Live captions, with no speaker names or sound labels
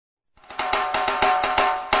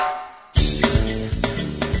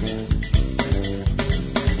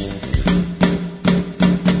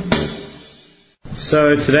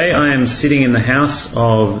So today I am sitting in the house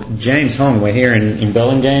of James Hong. We're here in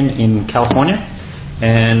Burlingame in California,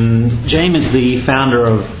 and James is the founder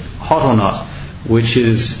of Hot or Not, which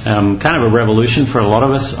is kind of a revolution for a lot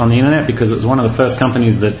of us on the internet, because it was one of the first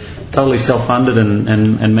companies that totally self-funded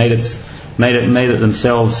and made it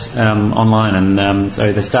themselves online. And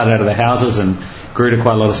so they started out of their houses and grew to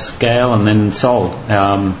quite a lot of scale and then sold.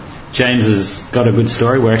 James has got a good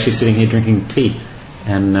story. We're actually sitting here drinking tea,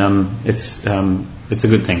 and it's a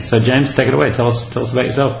good thing. So James, take it away. Tell us about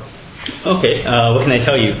yourself. Okay, what can I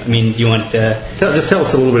tell you? I mean, do you want... Just tell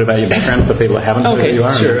us a little bit about your background for people that haven't heard who you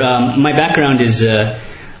are. Sure. My background is, I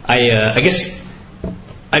guess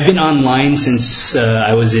I've been online since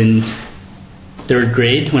I was in third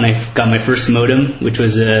grade when I got my first modem, which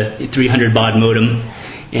was a 300 baud modem.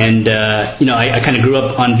 And, I kind of grew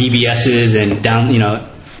up on VBSs and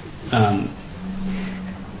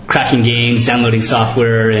cracking games, downloading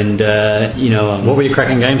software, and, What were you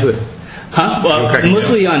cracking games with? Well,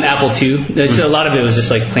 mostly on Apple II. So a lot of it was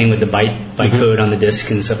just like playing with the bytecode on the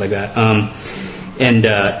disk and stuff like that,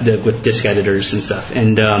 with disk editors and stuff.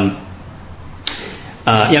 And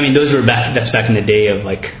those were that's back in the day of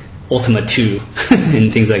like Ultima 2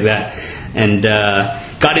 and things like that. And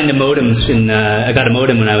got into modems, and I got a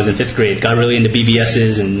modem when I was in fifth grade. Got really into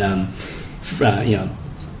BBSs and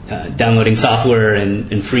downloading software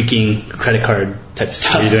and freaking credit card type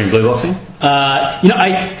stuff. Are you doing blue boxing?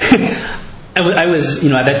 I was,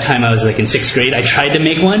 at that time I was like in sixth grade. I tried to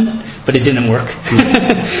make one, but it didn't work.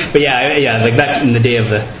 But like back in the day of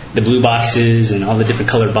the blue boxes and all the different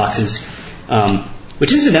colored boxes,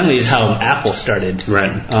 which incidentally is how Apple started.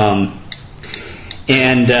 Right. How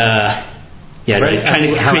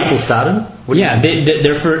Apple started?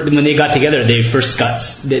 When they got together, they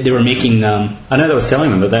were making... I know they were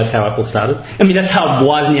selling them, but that's how Apple started? I mean, that's how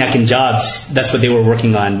Wozniak and Jobs, that's what they were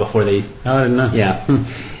working on before they... Oh, I didn't know. Yeah.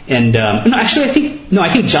 And, I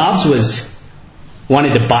think Jobs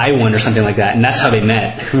wanted to buy one or something like that, and that's how they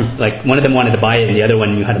met. Like, one of them wanted to buy it, and the other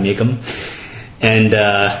one knew how to make them. And,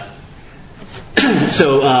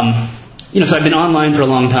 so I've been online for a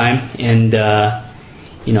long time, and, I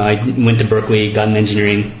went to Berkeley, got an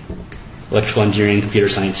electrical engineering, computer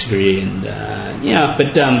science degree, and so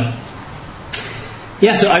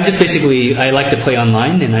I've just I like to play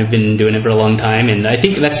online, and I've been doing it for a long time, and I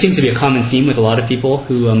think that seems to be a common theme with a lot of people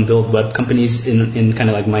who build web companies in kind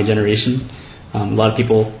of like my generation. A lot of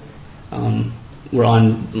people were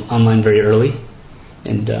online very early,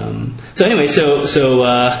 and so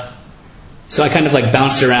I kind of like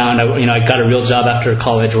bounced around. I got a real job after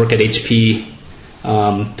college, work at HP.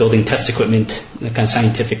 Building test equipment, that kind of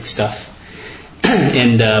scientific stuff,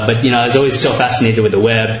 and I was always still fascinated with the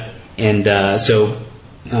web, and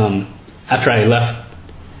after I left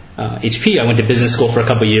HP, I went to business school for a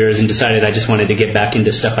couple of years and decided I just wanted to get back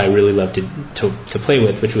into stuff I really loved to play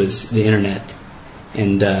with, which was the internet,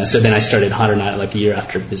 and so then I started Hot or Not like a year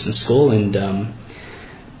after business school, and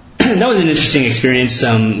that was an interesting experience.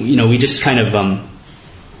 We just kind of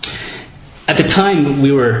at the time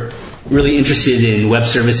we were really interested in web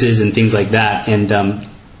services and things like that. And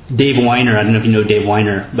Dave Winer, I don't know if you know Dave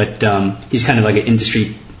Winer, but he's kind of like an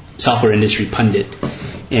software industry pundit.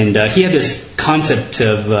 And he had this concept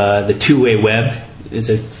of the two-way web, is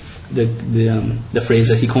the phrase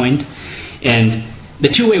that he coined. And the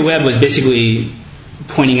two-way web was basically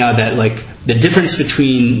pointing out that like the difference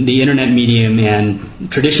between the internet medium and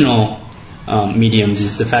traditional mediums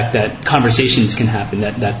is the fact that conversations can happen,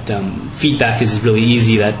 that feedback is really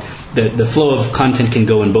easy, that the flow of content can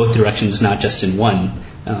go in both directions, not just in one,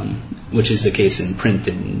 which is the case in print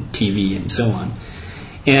and TV and so on.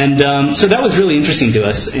 And so that was really interesting to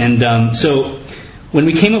us. And so when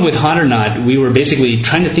we came up with Hot or Not, we were basically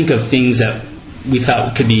trying to think of things that we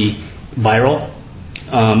thought could be viral,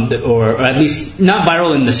 or at least not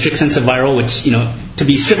viral in the strict sense of viral, which, to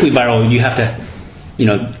be strictly viral, you have to,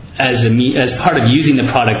 as part of using the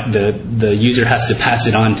product, the user has to pass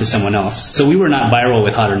it on to someone else. So we were not viral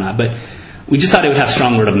with Hot or Not, but we just thought it would have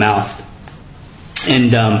strong word of mouth.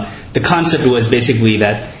 And the concept was basically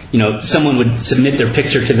that someone would submit their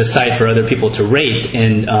picture to the site for other people to rate,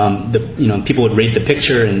 and people would rate the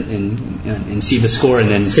picture and see the score,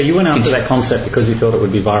 and then. So you went after that concept because you thought it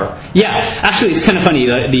would be viral. Yeah, actually, it's kind of funny.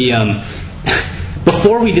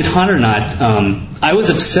 Before we did Hot or Not, I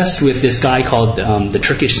was obsessed with this guy called the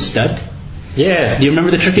Turkish Stud. Yeah. Do you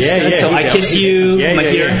remember the Turkish Stud? Yeah. So I Kiss You,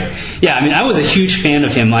 Mahir. Yeah, I mean, I was a huge fan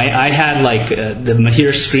of him. I had like the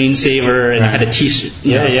Mahir screensaver, and I had a T-shirt.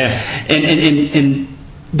 Yeah. And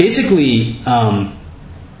basically,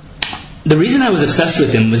 the reason I was obsessed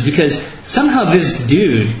with him was because somehow this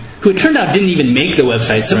dude, who it turned out didn't even make the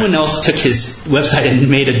website, someone else took his website and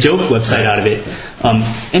made a joke website out of it,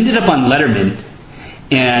 ended up on Letterman.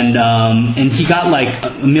 And he got like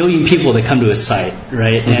 1 million people to come to his site,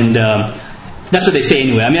 right? Mm-hmm. And that's what they say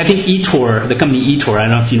anyway. I mean, I think eToro, the company eToro, I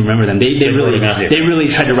don't know if you remember them. They really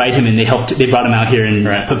tried to write him, and they brought him out here and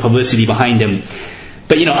put publicity behind him.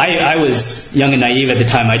 But I was young and naive at the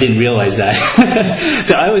time. I didn't realize that.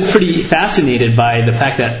 So I was pretty fascinated by the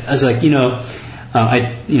fact that I was like,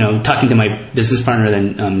 talking to my business partner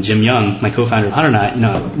then, Jim Young, my co-founder of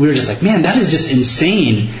Hotternaut, we were just like, man, that is just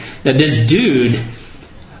insane that this dude,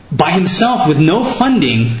 by himself with no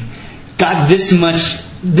funding, got this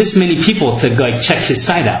many people to like check his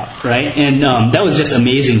site out, right? And that was just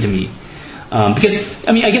amazing to me, because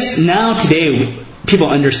I guess now today people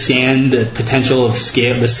understand the potential of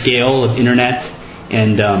the scale of internet,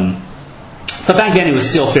 and but back then it was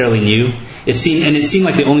still fairly new. It seemed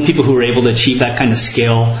like the only people who were able to achieve that kind of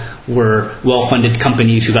scale were well-funded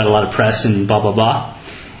companies who got a lot of press and blah blah blah,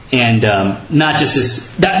 and not just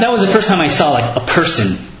this. That was the first time I saw like a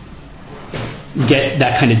person get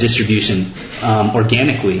that kind of distribution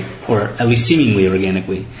organically, or at least seemingly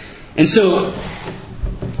organically. And so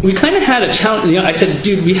we kind of had a challenge. I said,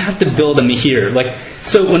 dude, we have to build a Mihir.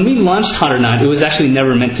 So when we launched Hotternaut, it was actually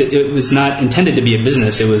never it was not intended to be a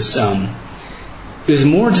business. It was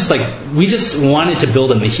more just like we just wanted to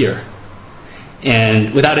build a Mihir,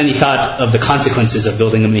 and without any thought of the consequences of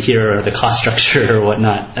building a Mihir or the cost structure or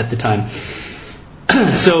whatnot at the time.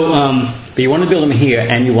 So, but you want to build a Mihir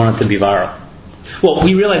and you want it to be viral. Well,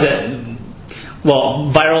 we realized that,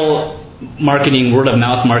 viral marketing, word of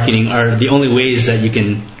mouth marketing are the only ways that you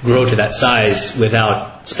can grow to that size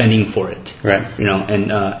without spending for it. Right.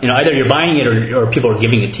 Either you're buying it or people are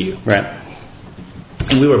giving it to you. Right.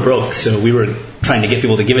 And we were broke, so we were trying to get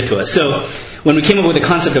people to give it to us. So when we came up with the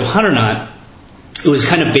concept of Hotternaut, it was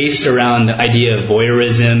kind of based around the idea of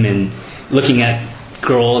voyeurism and looking at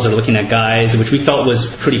girls or looking at guys, which we felt was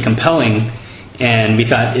pretty compelling, and we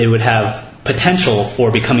thought it would have potential for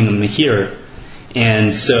becoming a Mihir.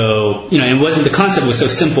 And so, the concept was so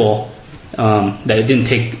simple that it didn't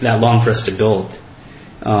take that long for us to build.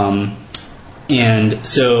 And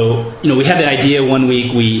so, we had the idea one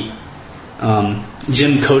week.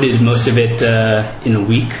 Jim coded most of it in a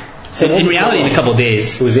week. So in reality, in a couple of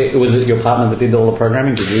days. Was it your partner that did all the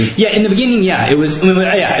programming? Did you? Yeah, in the beginning, yeah. It was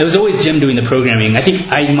always Jim doing the programming. I think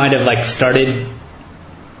I might have started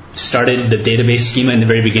the database schema in the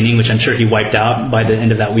very beginning, which I'm sure he wiped out by the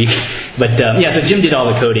end of that week. But so Jim did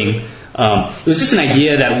all the coding. It was just an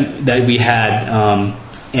idea that we had,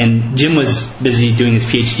 and Jim was busy doing his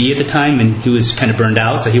PhD at the time, and he was kind of burned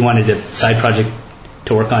out, so he wanted a side project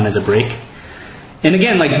to work on as a break. And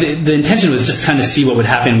again, the intention was just trying to see what would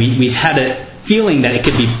happen. We had a feeling that it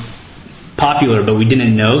could be popular, but we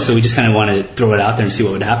didn't know, so we just kind of wanted to throw it out there and see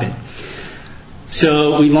what would happen.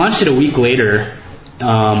 So we launched it a week later.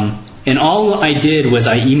 And all I did was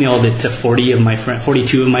I emailed it to 42 of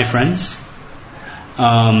my friends.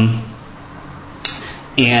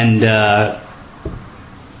 And I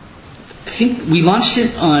think we launched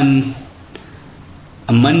it on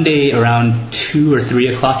a Monday around 2 or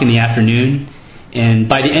 3 o'clock in the afternoon. And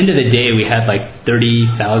by the end of the day, we had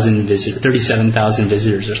 37,000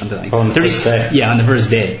 visitors or something like that. On the first day? Yeah, on the first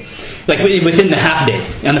day. Within the half day.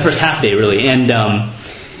 On the first half day, really. And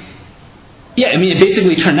it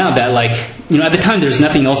basically turned out that at the time there's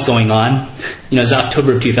nothing else going on. It's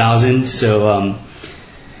October of 2000, so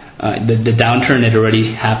the downturn had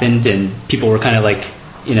already happened, and people were kind of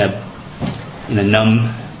in a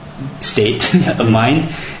numb state of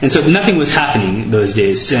mind, and so nothing was happening those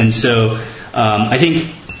days. And so I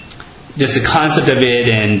think just the concept of it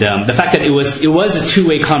and the fact that it was a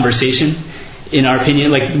two-way conversation. In our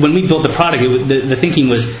opinion, when we built the product, the thinking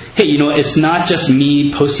was, hey, it's not just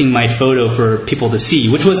me posting my photo for people to see,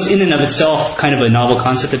 which was in and of itself kind of a novel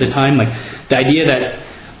concept at the time. The idea that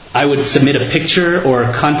I would submit a picture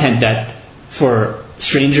or content that for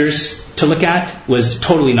strangers to look at was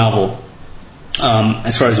totally novel,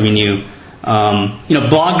 as far as we knew.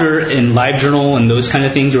 Blogger and LiveJournal and those kind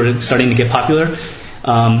of things were starting to get popular,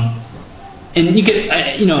 and you get,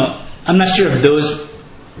 I'm not sure if those.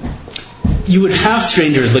 You would have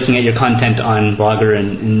strangers looking at your content on Blogger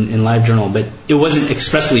and LiveJournal, but it wasn't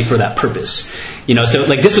expressly for that purpose. So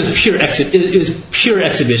this was pure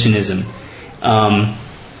exhibitionism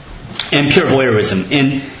and pure voyeurism.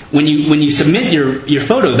 And when you submit your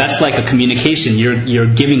photo, that's like a communication. You're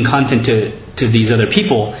giving content to these other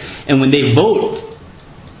people, and when they vote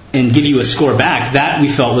and give you a score back, that we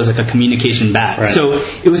felt was like a communication back. Right. So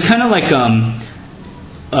it was kind of like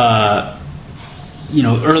early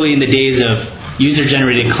in the days of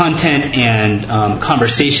user-generated content and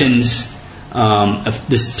conversations, of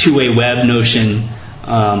this two-way web notion.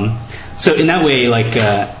 So in that way,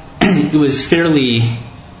 it was fairly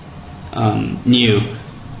new,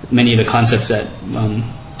 many of the concepts that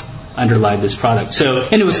underlie this product.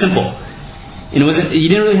 And it was simple. And you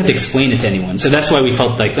didn't really have to explain it to anyone. So that's why we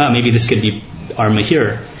felt like, maybe this could be our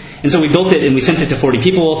Mahir. And so we built it and we sent it to 40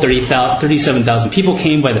 people. 37,000 people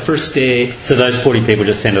came by the first day. So those 40 people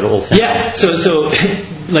just sent it all? Yeah. So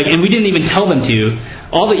and we didn't even tell them to.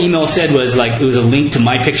 All the email said was it was a link to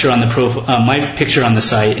my picture on the my picture on the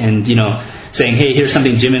site, and saying, hey, here's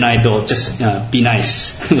something Jim and I built. Just be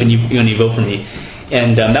nice when you vote for me.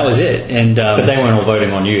 And that was it. And but they weren't all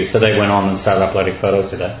voting on you, so they went on and started uploading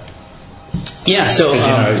photos to that. Yeah, so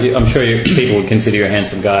I'm sure people would consider you a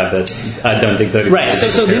handsome guy, but I don't think that. Right.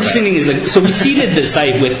 So the interesting thing is, so we seeded the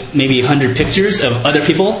site with maybe 100 pictures of other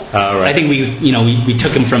people. Right. I think we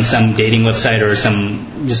took them from some dating website or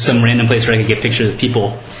some random place where I could get pictures of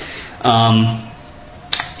people.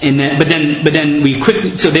 And then we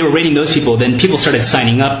quickly, so they were rating those people. Then people started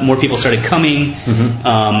signing up. More people started coming. Mm-hmm.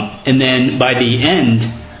 And then by the end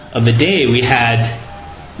of the day, we had,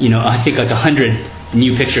 I think 100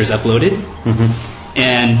 new pictures uploaded. Mm-hmm.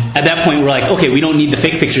 And at that point, we're like, okay, we don't need the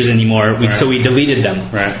fake pictures anymore. So we deleted them.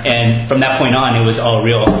 Right. And from that point on, it was all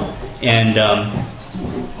real. And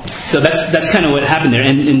so that's kind of what happened there.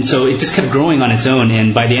 And so it just kept growing on its own.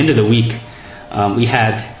 And by the end of the week, we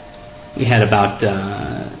had about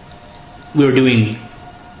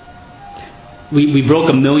we broke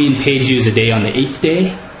 1 million page views a day on the 8th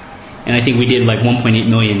day, and I think we did 1.8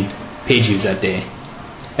 million page views that day.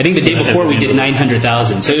 I think the day before we did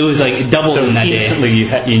 900,000, so it was doubled in that day. Instantly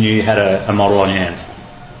you knew you had a model on your hands.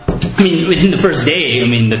 I mean, within the first day,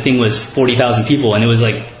 the thing was 40,000 people, and it was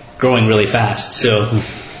growing really fast. So,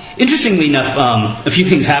 interestingly enough, a few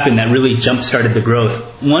things happened that really jump-started the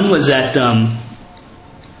growth. One was that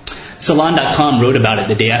Salon.com wrote about it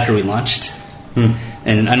the day after we launched. And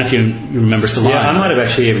I don't know if you remember Salon. Yeah, I might have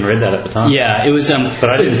actually even read that at the time. Yeah, it was. But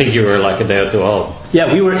I didn't think you were a day or two old.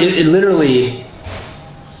 Yeah, we were. It literally.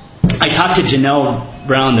 I talked to Janelle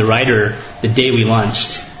Brown, the writer, the day we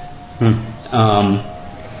launched. And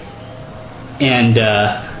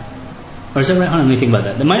or is that right? Let me think about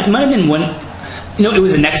that. There might have been one. It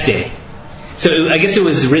was the next day. So I guess it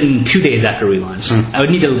was written 2 days after we launched. I would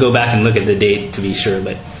need to go back and look at the date to be sure,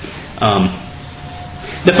 but.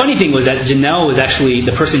 The funny thing was that Janelle was actually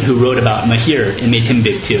the person who wrote about Mahir and made him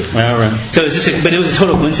big too. All right. So it was but it was a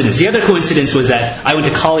total coincidence. The other coincidence was that I went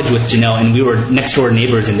to college with Janelle and we were next door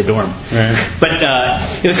neighbors in the dorm. Right. But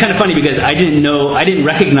it was kind of funny because I didn't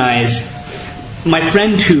recognize my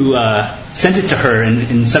friend who sent it to her,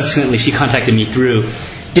 and subsequently she contacted me through.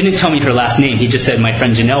 Didn't tell me her last name. He just said, my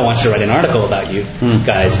friend Janelle wants to write an article about you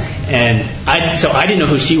guys. And I didn't know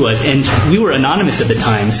who she was. And we were anonymous at the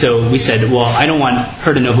time. So we said, well, I don't want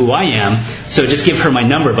her to know who I am. So just give her my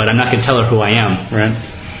number, but I'm not going to tell her who I am. Right.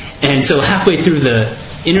 And so halfway through the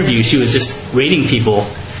interview, she was just rating people.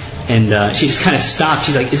 And she just kind of stopped.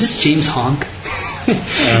 She's like, is this James Honk?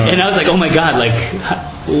 And I was like, oh my God,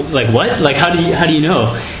 what? How do you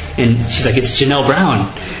know? And she's like, it's Janelle Brown.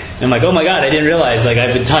 And I'm like, oh my God, I didn't realize.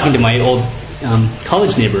 I've been talking to my old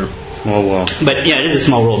college neighbor. Oh, wow. But yeah, it is a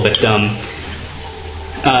small world. But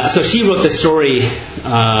so she wrote the story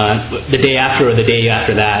the day after or the day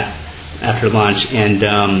after that, after launch. And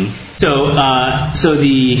so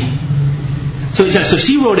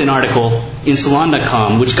she wrote an article in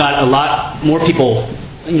Salon.com, which got a lot more people.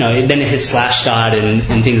 Then it hit Slashdot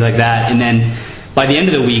and things like that. And then by the end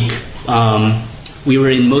of the week, we were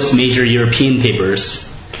in most major European papers.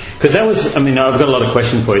 Because that was, I've got a lot of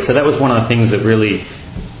questions for you. So that was one of the things that really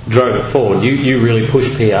drove it forward. You really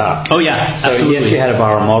pushed PR. Oh, yeah, so absolutely. Yes, you had a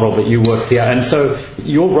viral model, but you worked PR. And so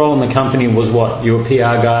your role in the company was what? You were a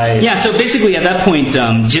PR guy? Yeah, so basically at that point,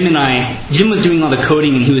 Jim was doing all the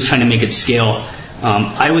coding and he was trying to make it scale.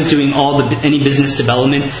 I was doing any business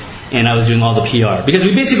development, and I was doing all the PR. Because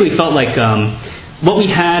we basically felt like what we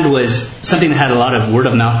had was something that had a lot of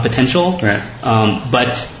word-of-mouth potential, right.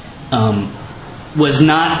 But was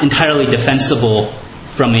not entirely defensible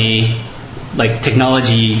from a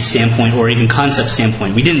technology standpoint or even concept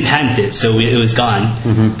standpoint. We didn't patent it, so it was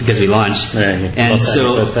gone because we launched. Yeah, and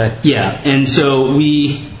so and so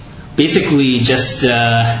we basically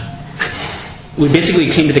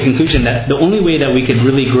came to the conclusion that the only way that we could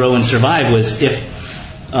really grow and survive was if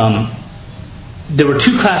there were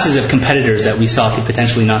two classes of competitors that we saw could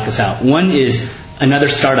potentially knock us out. One is another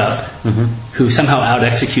startup who somehow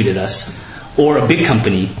out-executed us, or a big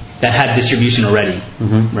company that had distribution already,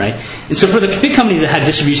 right? And so for the big companies that had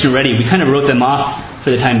distribution already, we kind of wrote them off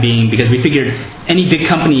for the time being because we figured any big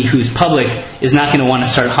company who's public is not going to want to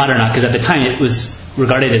start Hot or Not, because at the time it was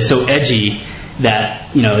regarded as so edgy that,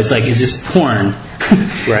 it's like, is this porn?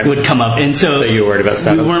 Right. would come up. And so you were worried about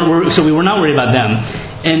startups? We were not worried about them.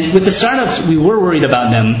 And with the startups, we were worried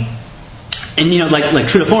about them. And, like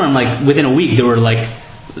true to form, like within a week, there was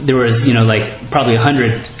probably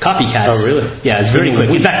 100 copycats. Oh, really? Yeah, it's very quick.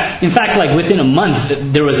 In fact, like within a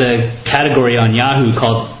month, there was a category on Yahoo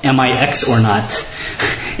called "Am I X or Not?"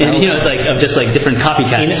 And it's like of just like different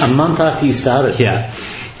copycats. In a month after you started. Yeah,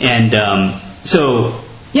 and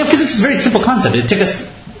because it's a very simple concept. It took us,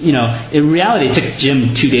 in reality, it took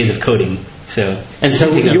Jim 2 days of coding. So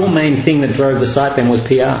your main thing that drove the site then was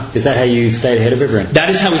PR. Is that how you stayed ahead of everyone? That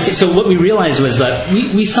is how we. So what we realized was that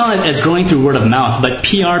we saw it as growing through word of mouth, but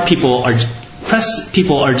press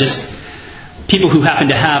people are just people who happen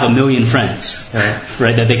to have 1 million friends,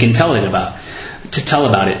 right? That they can tell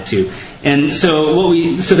about it to. And so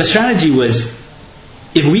the strategy was,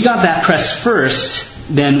 if we got that press first,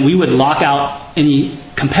 then we would lock out any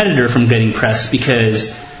competitor from getting press,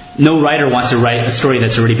 because no writer wants to write a story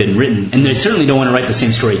that's already been written, and they certainly don't want to write the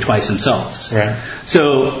same story twice themselves. Right.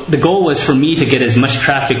 So the goal was for me to get as much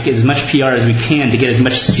traffic, as much PR as we can, to get as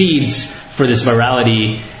much seeds for this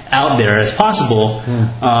virality out there as possible.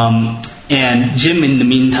 And Jim, in the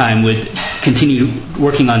meantime, would continue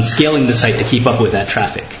working on scaling the site to keep up with that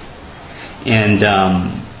traffic. And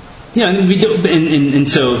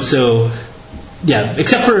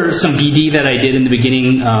except for some BD that I did in the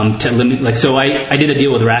beginning to limit, so I did a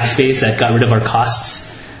deal with Rackspace that got rid of our costs,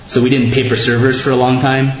 so we didn't pay for servers for a long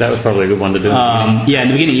time. That was probably a good one to do. In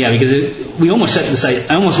the beginning, because we almost shut the site.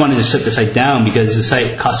 I almost wanted to shut the site down because the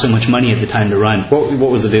site cost so much money at the time to run. What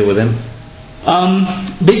was the deal with them?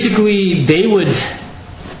 Basically, they would.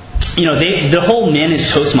 The whole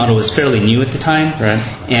managed host model was fairly new at the time, right?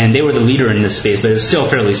 And they were the leader in this space, but it was still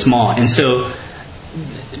fairly small, and so.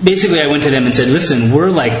 Basically, I went to them and said, "Listen, we're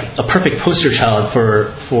like a perfect poster child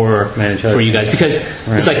for you guys, because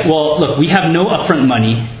it's like, well, look, we have no upfront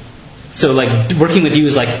money, so like working with you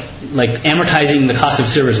is like amortizing the cost of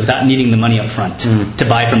servers without needing the money up front to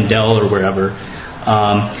buy from Dell or wherever.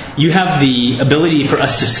 You have the ability for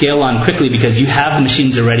us to scale on quickly because you have the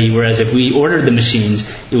machines already, whereas if we ordered the machines,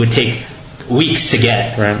 it would take weeks to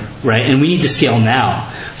get, right? And we need to scale now.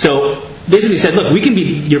 So basically, said, look, we can be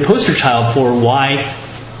your poster child for why."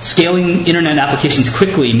 Scaling internet applications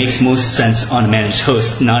quickly makes most sense on a managed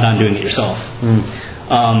host, not on doing it yourself.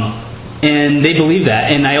 And they believe that.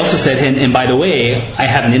 And I also said, and by the way, I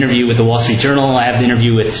have an interview with the Wall Street Journal. I have an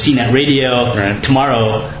interview with CNET Radio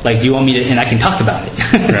tomorrow. Like, do you want me to? And I can talk about it.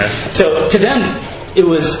 So to them, it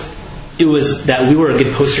was that we were a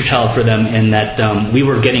good poster child for them, and that we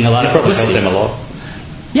were getting a lot of publicity. Helped them a lot.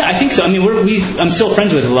 Yeah, I think so. I mean, I'm still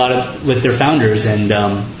friends with with their founders, and.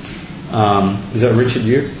 Is that Richard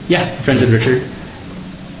Yu? Yeah, friends with Richard.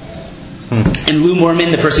 And Lou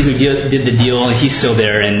Mormon, the person who did the deal, he's still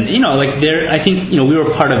there. And I think we were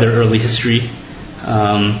part of their early history.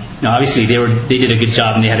 Obviously they did a good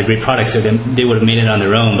job and they had a great product, so they would have made it on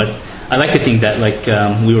their own. But I like to think that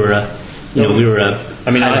we were a.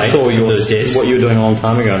 I saw those days. What you were doing a long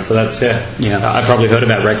time ago, so that's I probably heard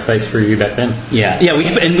about Rackspace through you back then. Yeah.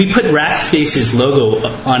 We put Rackspace's logo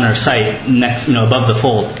on our site next, above the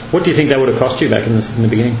fold. What do you think that would have cost you back in the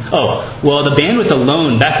beginning? Oh, well, the bandwidth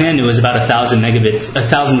alone back then it was about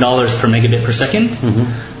 $1,000 per megabit per second.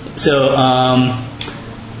 So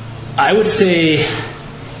I would say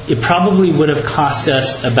it probably would have cost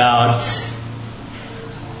us about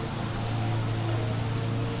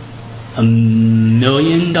 $1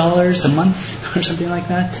 million a month or something like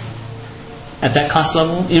that at that cost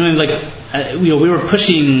level. We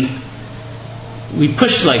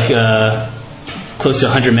pushed close to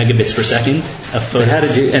 100 megabits per second of photos. So how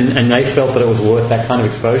did you? And they felt that it was worth that kind of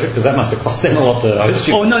exposure, because that must have cost them a lot to host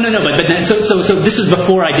you. Oh no! But then, so this was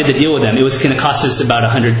before I did the deal with them. It was going to cost us about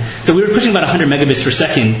 100. So we were pushing about 100 megabits per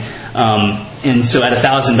second, and so at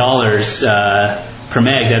 $1,000 per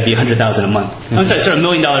meg, that'd be $100,000 a month. I'm sorry, $1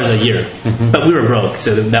 million a year. But we were broke,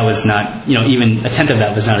 so that was not, even a tenth of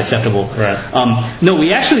that was not acceptable. Right. No,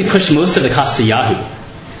 we actually pushed most of the cost to Yahoo.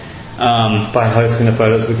 By hosting the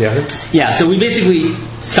photos with Yahoo? Yeah, so we basically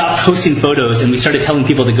stopped hosting photos and we started telling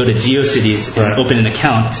people to go to GeoCities and open an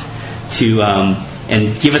account to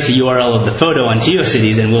and give us a URL of the photo on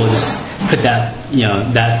GeoCities, and we'll just put that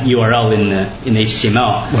that URL in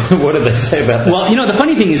HTML. What did they say about that? Well, the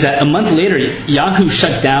funny thing is that a month later, Yahoo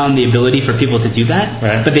shut down the ability for people to do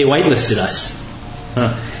that, but they whitelisted us.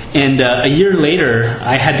 And a year later,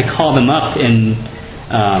 I had to call them up and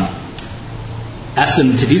ask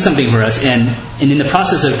them to do something for us. And in the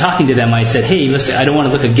process of talking to them, I said, hey, listen, I don't want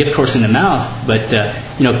to look a gift horse in the mouth, but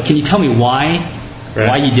can you tell me why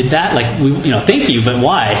you did that? Like, thank you, but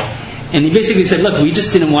why? And he basically said, look, we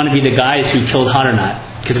just didn't want to be the guys who killed Hot or Not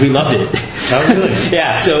because we loved it. Oh, really?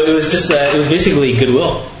 Yeah. So it was just it was basically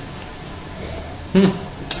goodwill.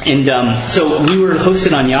 And so we were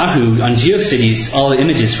hosted on Yahoo on GeoCities, all the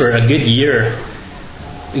images for a good year's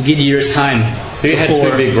time. So you had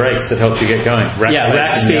two big breaks that helped you get going.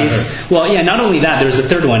 Rackspace. Well, yeah. Not only that, there was a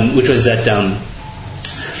third one, which was that.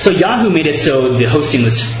 So Yahoo made it so the hosting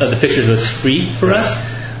of the pictures was free for us.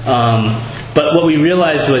 But what we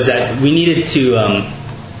realized was that we needed to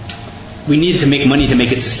make money to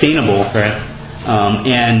make it sustainable. Right.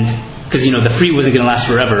 And because the free wasn't going to last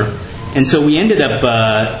forever. And so we ended up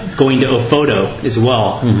going to Ophoto as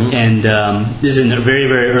well. Mm-hmm. And this is in the very,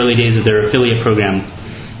 very early days of their affiliate program.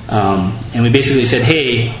 And we basically said,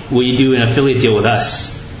 hey, will you do an affiliate deal with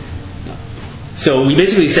us? So we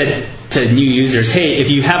basically said to new users, hey, if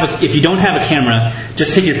you don't have a camera,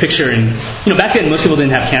 just take your picture. And back then most people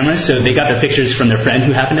didn't have cameras, so they got their pictures from their friend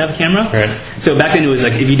who happened to have a camera. Right. So back then it was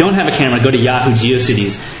like, if you don't have a camera, go to Yahoo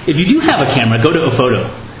GeoCities. If you do have a camera, go to Ophoto.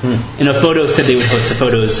 And Ophoto said they would host the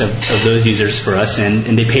photos of those users for us,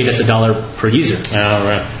 and they paid us $1 per user. Oh,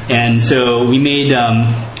 right. And so we made.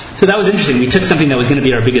 So that was interesting. We took something that was going to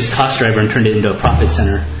be our biggest cost driver and turned it into a profit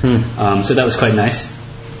center. So that was quite nice.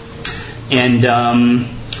 And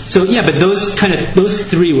but those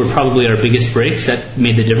three were probably our biggest breaks that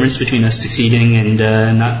made the difference between us succeeding and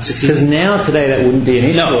not succeeding. Because now today that wouldn't be an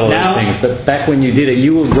issue. No, those things. But back when you did it,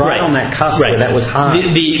 you were right on that cusp where that was hard.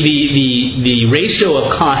 The ratio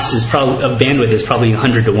of cost of bandwidth is probably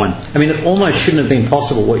 100 to 1. I mean, it almost shouldn't have been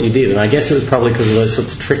possible what you did, and I guess it was probably because of those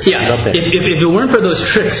sorts of tricks you got there. If it weren't for those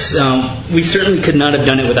tricks, we certainly could not have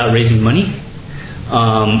done it without raising money.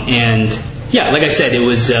 Like I said, it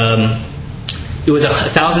was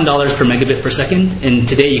 $1,000 per megabit per second, and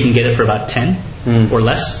today you can get it for about 10 or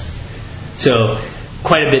less. So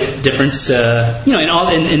quite a bit difference.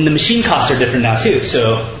 And the machine costs are different now too.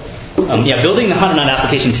 So building the Hot or Not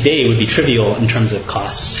application today would be trivial in terms of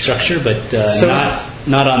cost structure, but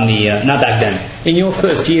not back then. In your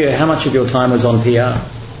first year, how much of your time was on PR?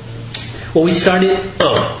 Well, we started.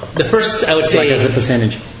 The first, I would say, as a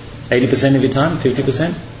percentage, 80% of your time,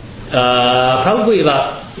 50%. Probably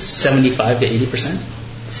about 75 to 80%.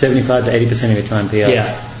 75 to 80% of your time PR.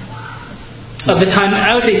 Yeah. Of the time,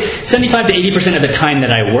 I would say 75 to 80% of the time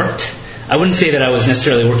that I worked. I wouldn't say that I was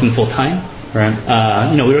necessarily working full time. Right.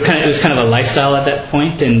 We were it was kind of a lifestyle at that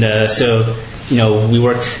point, and we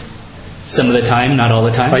worked some of the time, not all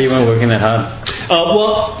the time. Oh, you weren't working that hard?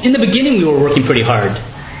 Well, in the beginning we were working pretty hard,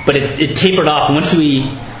 but it tapered off once we.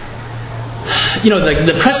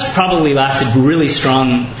 The press probably lasted really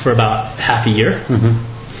strong for about half a year,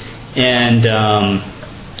 and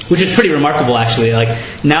which is pretty remarkable actually. Like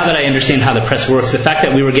now that I understand how the press works, the fact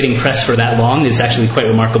that we were getting press for that long is actually quite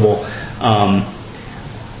remarkable.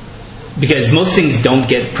 Because most things don't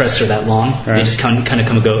get press for that long; right. They just kind of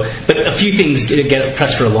come and go. But a few things get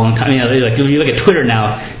press for a long time. Like when you look at Twitter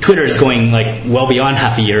now, Twitter is going like well beyond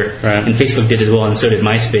half a year, right. And Facebook did as well, and so did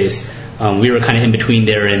MySpace. We were kind of in between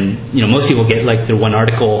there, and most people get like their one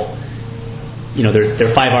article, their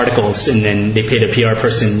 5 articles, and then they pay their PR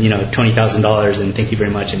person $20,000 and thank you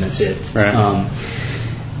very much, and that's it. Right.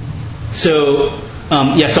 So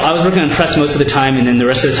I was working on press most of the time, and then the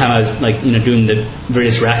rest of the time I was like doing the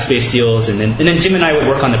various Rackspace deals, and then Jim and I would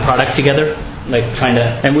work on the product together, like trying to.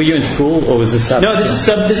 And were you in school or was this sub? No,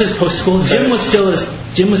 this is post school. Jim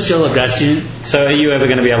was still a grad student. So are you ever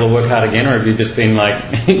going to be able to work hard again, or have you just been like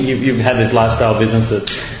you've had this lifestyle business that?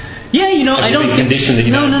 Yeah, I don't think conditioned that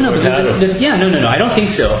you no. I don't think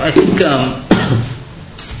so. I think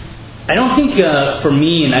for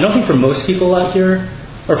me, and I don't think for most people out here,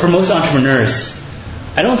 or for most entrepreneurs,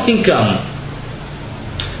 I don't think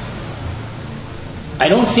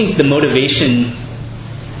the motivation.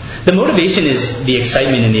 The motivation is the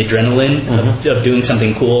excitement and the adrenaline of doing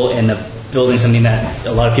something cool and of building something that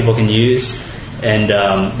a lot of people can use, and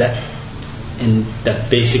that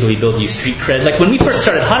basically build you street cred. Like when we first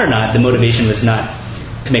started Hot or Not, the motivation was not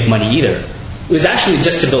to make money either. It was actually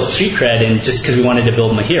just to build street cred and just because we wanted to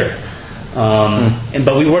build Mahir.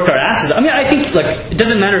 But we worked our asses. I think like it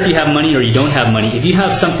doesn't matter if you have money or you don't have money. If you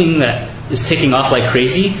have something that is taking off like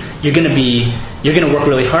crazy, you're gonna work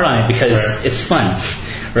really hard on it because it's fun,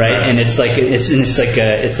 right? And it's like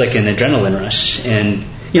an adrenaline rush. And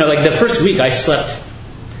like the first week I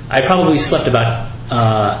probably slept about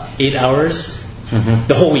 8 hours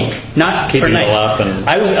the whole week, not Keeping per night. it all up and-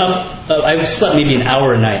 I was up. I slept maybe an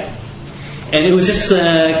hour a night, and it was just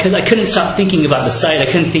because I couldn't stop thinking about the site. I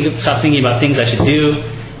couldn't stop thinking about things I should do, and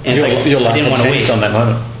it's like Your I life didn't had want to changed wait. on that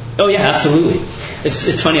moment. Oh yeah, absolutely.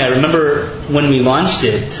 It's funny. I remember when we launched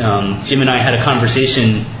it, Jim and I had a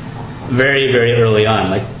conversation very, very early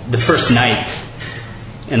on, like the first night,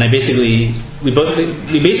 and we basically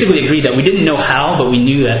agreed that we didn't know how, but we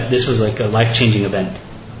knew that this was like a life-changing event.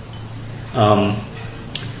 And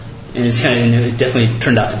it definitely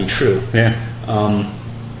turned out to be true. Yeah.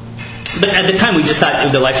 But at the time, we just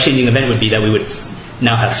thought the life-changing event would be that we would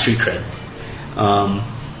now have street cred.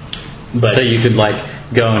 But So you could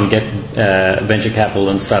go and get venture capital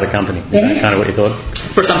and start a company. Is that kind of what you thought?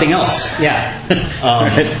 for something else, yeah.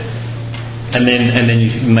 Right. And then you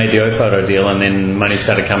made the Ophoto deal, and then money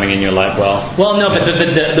started coming in. You're like, well, No, but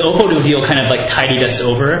the Ophoto deal kind of tidied us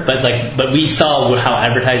over. But we saw how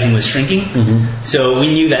advertising was shrinking, so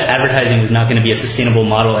we knew that advertising was not going to be a sustainable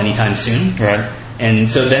model anytime soon. right. And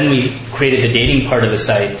so then we created the dating part of the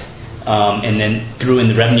site, and then threw in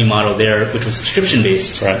the revenue model there, which was subscription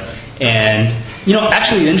based. Right. And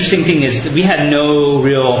actually, the interesting thing is that we had no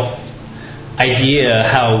real idea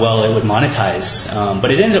how well it would monetize,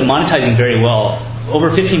 but it ended up monetizing very well, over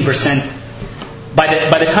 15%.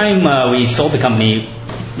 By the time we sold the company,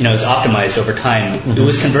 it was optimized over time. It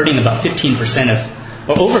was converting about 15%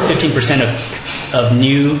 or over 15% of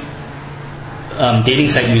new dating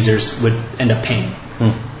site users would end up paying,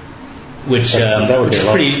 which That would which be is a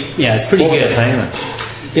lot. pretty. Yeah, it's pretty What were good. they paying them?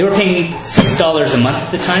 They were paying $6 a month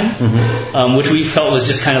at the time, which we felt was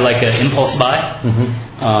just kind of like an impulse buy.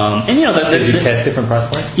 And Did you test different price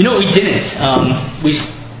points? we didn't. We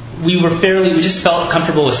just felt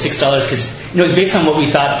comfortable with $6 because it was based on what we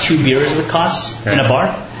thought 2 beers would cost in a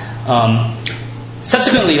bar.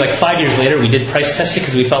 Subsequently, 5 years later, we did price test it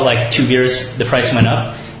because we felt like 2 beers the price went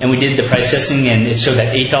up, and we did the price testing, and it showed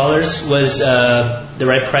that $8 was the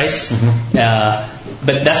right price.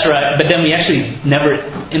 But that's right. But then we actually never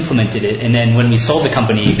implemented it, and then when we sold the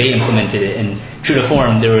company, they implemented it, and true to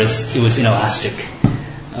form, it was inelastic.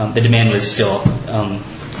 The demand was still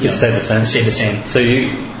It stayed the same. Stayed the same. So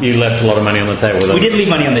you left a lot of money on the table. We did leave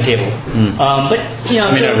money on the table, but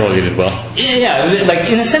overall you did well. Yeah.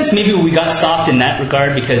 In a sense, maybe we got soft in that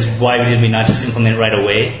regard because why did we not just implement it right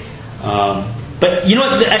away? But you know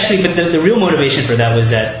what? Actually, but the real motivation for that was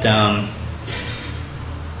that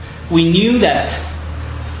we knew that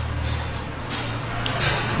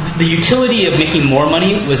the utility of making more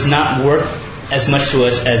money was not worth as much to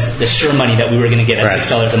us as the sure money that we were going to get at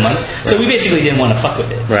 $6 a month. So we basically didn't want to fuck with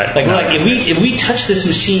it. Right. If we touch this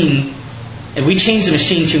machine, if we change the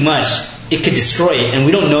machine too much, it could destroy it, and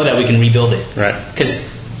we don't know that we can rebuild it. Right. Because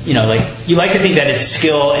you like to think that it's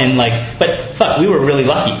skill and but fuck, we were really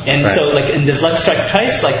lucky, and so and does luck strike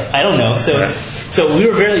twice? I don't know. So so we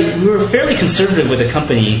were fairly conservative with the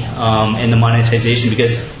company and the monetization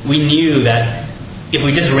because we knew that if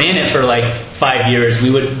we just ran it for 5 years, we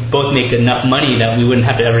would both make enough money that we wouldn't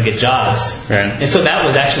have to ever get jobs. Right. And so that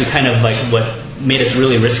was actually kind of what made us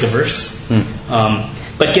really risk averse.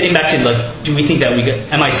 But getting back to do we think that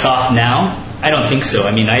am I soft now? I don't think so.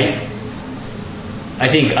 I mean, I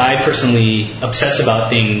think I personally obsess about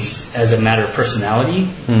things as a matter of personality,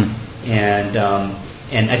 and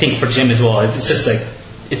I think for Jim as well, it's just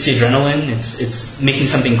it's the adrenaline. It's making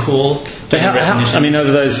something cool. But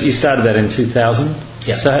over those, you started that in 2000.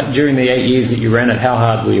 Yeah. So during the 8 years that you ran it, how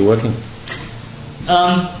hard were you working?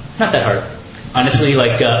 Not that hard, honestly.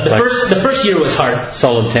 The first year was hard.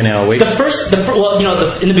 Solid 10-hour week. In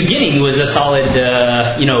the beginning it was a solid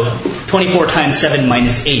 24 times 7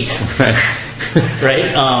 minus 8.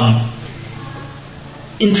 Right.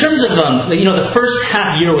 In terms of the first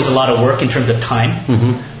half year was a lot of work in terms of time.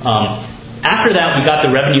 After that, we got the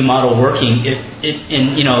revenue model working. It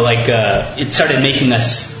started making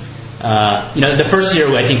us. The first year,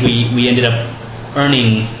 I think we ended up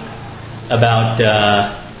earning about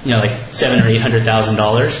 $700,000 or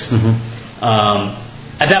 $800,000.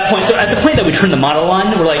 At that point, so at the point that we turned the model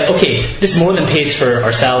on, we're like, okay, this more than pays for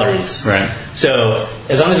our salaries. Right. So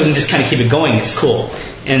as long as we can just kind of keep it going, it's cool.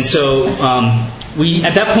 And so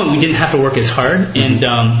at that point we didn't have to work as hard, and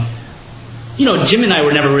Jim and I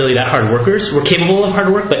were never really that hard workers. We're capable of hard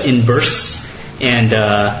work, but in bursts, and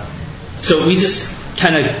so we just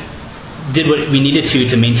kind of did what we needed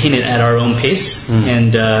to maintain it at our own pace.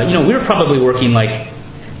 And we were probably working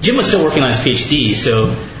Jim was still working on his PhD,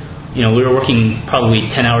 so we were working probably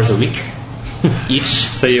 10 hours a week each.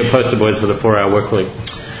 So you're poster boys for the 4-hour work week.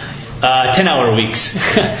 10-hour weeks.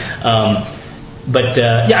 But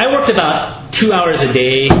I worked about 2 hours a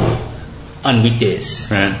day on weekdays.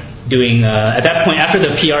 Right. Doing at that point, after the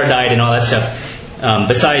PR died and all that stuff,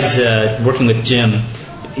 besides working with Jim,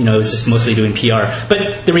 it was just mostly doing PR.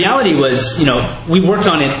 But the reality was, we worked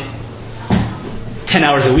on it 10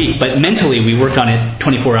 hours a week, but mentally we worked on it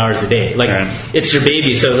 24 hours a day. It's your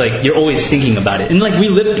baby, so it's like you're always thinking about it. And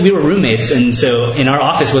we were roommates, and so in our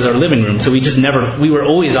office was our living room, so we were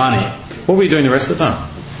always on it. What were you doing the rest of the time?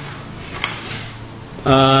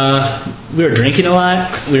 We were drinking a lot.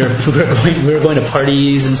 We were going to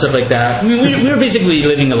parties and stuff like that. I mean, we were basically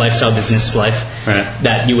living a lifestyle business life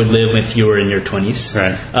that you would live if you were in your 20s.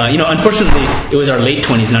 Right. Unfortunately, it was our late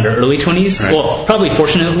 20s, not our early 20s. Right. Well, probably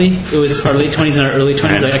fortunately, it was our late 20s and our early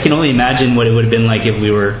 20s. Right. I can only imagine what it would have been like if we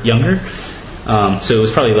were younger. So it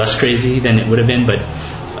was probably less crazy than it would have been. But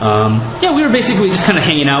we were basically just kind of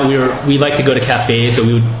hanging out. We liked to go to cafes, so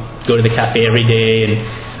we would go to the cafe every day, and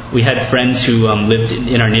we had friends who lived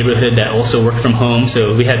in our neighborhood that also worked from home,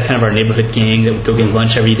 so we had kind of our neighborhood gang that would go get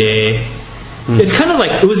lunch every day. It's kind of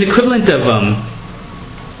like, it was equivalent of,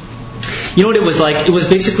 what it was like? It was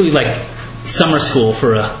basically like summer school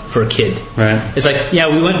for a kid. Right. It's like,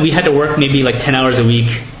 we had to work maybe like 10 hours a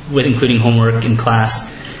week, with including homework and class,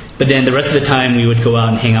 but then the rest of the time we would go out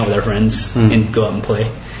and hang out with our friends and go out and play.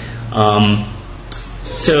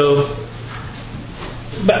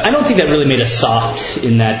 But I don't think that really made us soft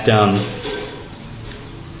in that,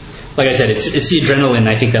 like I said, it's the adrenaline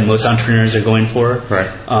I think that most entrepreneurs are going for. Right.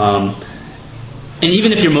 And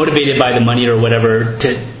even if you're motivated by the money or whatever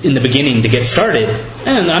in the beginning to get started,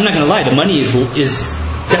 and I'm not going to lie, the money is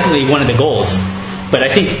definitely one of the goals. But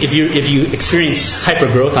I think if you experience hyper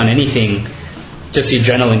growth on anything, just the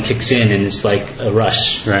adrenaline kicks in and it's like a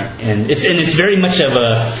rush. Right. And it's very much of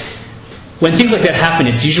a, when things like that happen,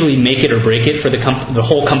 it's usually make it or break it for the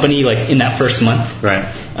whole company, like in that first month. Right.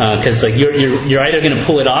 Because you're either going to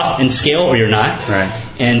pull it off and scale or you're not. Right.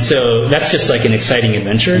 And so that's just like an exciting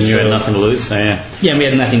adventure. And you had nothing to lose. So yeah. Yeah, we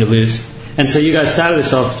had nothing to lose. And so you guys started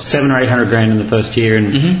this off $700,000 or $800,000 in the first year,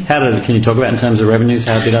 and can you talk about in terms of revenues?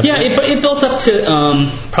 How did that? Yeah, it built up to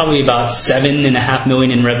probably about $7.5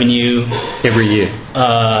 million in revenue every year.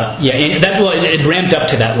 And it ramped up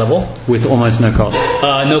to that level with almost no cost.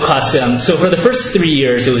 No cost. So for the first 3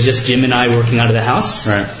 years, it was just Jim and I working out of the house.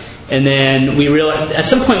 Right. And then we realized, at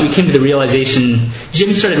some point we came to the realization,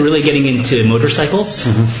 Jim started really getting into motorcycles,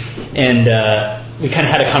 and we kind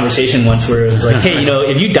of had a conversation once where it was like, hey,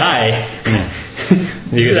 if you die,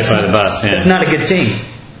 you get hit by the bus. Yeah. That's not a good thing.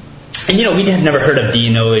 And we had never heard of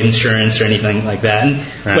D&O insurance or anything like that, and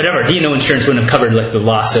whatever, D&O insurance wouldn't have covered like the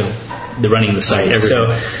loss of the running the site.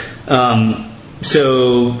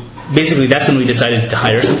 So basically that's when we decided to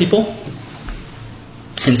hire some people.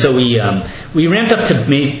 And so we ramped up to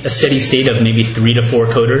a steady state of maybe 3 to 4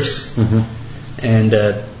 coders and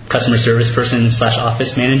a customer service person /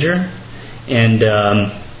 office manager. And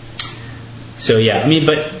so we had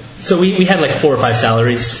like 4 or 5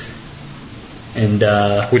 salaries, and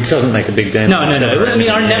which doesn't make a big dent. No. I mean,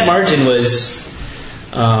 our net margin was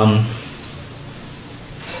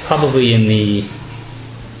probably it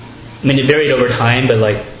varied over time, but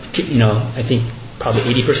I think probably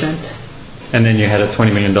 80%. And then you had a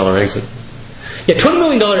 $20 million exit. Yeah, $20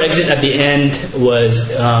 million exit at the end was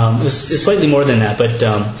slightly more than that, but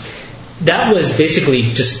that was basically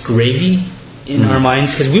just gravy in our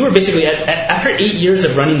minds, because we were basically after 8 years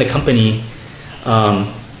of running the company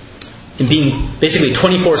and being basically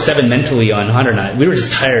 24/7 mentally on Hondernaut, we were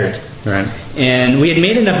just tired. Right. And we had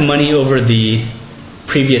made enough money over the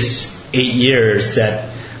previous 8 years that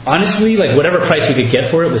honestly, like whatever price we could get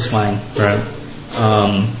for it was fine. Right.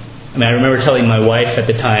 I remember telling my wife at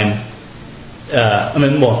the time.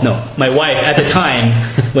 My wife at the time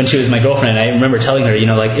when she was my girlfriend, I remember telling her,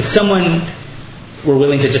 if someone were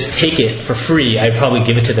willing to just take it for free, I'd probably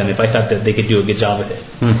give it to them if I thought that they could do a good job with it.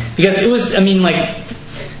 Because it was,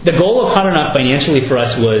 the goal of Hondernaut financially for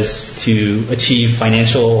us was to achieve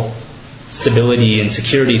financial stability and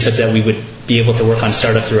security such that we would be able to work on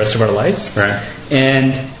startups the rest of our lives. Right.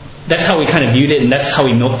 And that's how we kind of viewed it, and that's how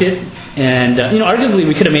we milked it. And arguably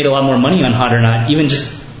we could have made a lot more money on Hondernaut, even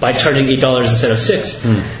just by charging $8 instead of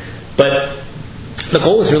 $6. But the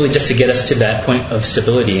goal was really just to get us to that point of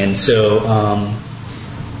stability. And so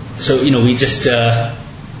we just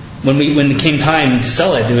when it came time to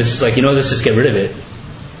sell it, it was just like, let's just get rid of it.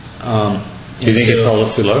 Do you think it sold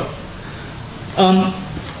it too low?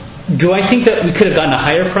 Do I think that we could have gotten a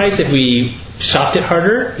higher price if we shopped it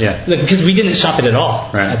harder? Yeah. Because we didn't shop it at all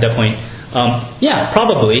at that point. Yeah,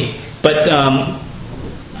 probably. But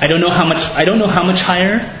I don't know how much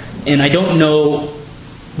higher, and I don't know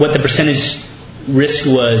what the percentage risk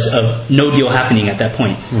was of no deal happening at that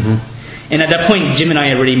point. And at that point, Jim and I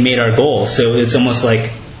had already made our goal, so it's almost like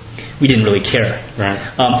we didn't really care. Right.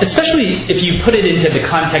 Especially if you put it into the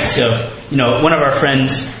context of, one of our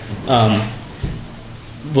friends,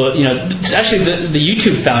 actually the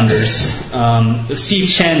YouTube founders, Steve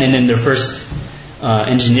Chen and then their first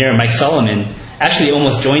engineer, Mike Solomon, actually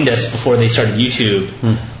almost joined us before they started YouTube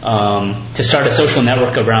to start a social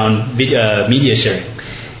network around media sharing.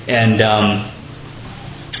 And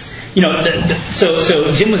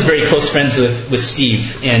so Jim was very close friends with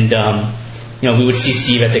Steve, and we would see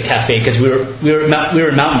Steve at the cafe because we were in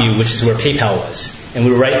Mountain View, which is where PayPal was, and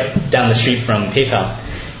we were right down the street from PayPal,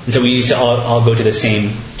 and so we used to all go to the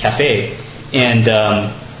same cafe, and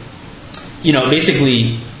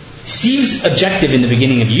basically Steve's objective in the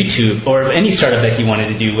beginning of YouTube or of any startup that he wanted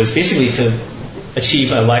to do was basically to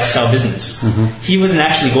achieve a lifestyle business. Mm-hmm. He wasn't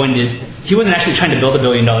actually trying to build $1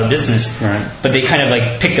 billion business, right. But they kind of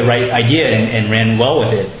like picked the right idea and ran well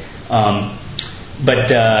with it.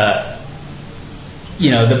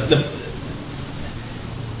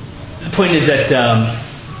 The point is that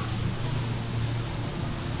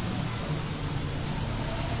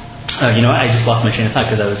I just lost my train of thought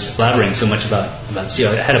because I was just blabbering so much about Steve.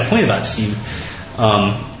 I had a point about Steve.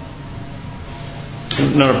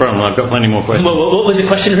 Not a problem. I've got plenty more questions. What was the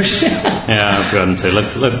question, Rich? Yeah, I've gotten to.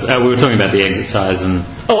 Let's. We were talking about the exercise and.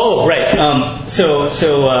 Oh, right. So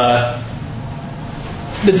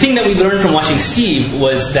the thing that we learned from watching Steve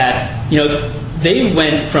was that they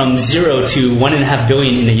went from 0 to $1.5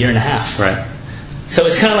 billion in a year and a half. Right. So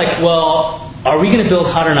it's kind of like, well, are we going to build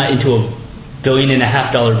Hodornaut into $1.5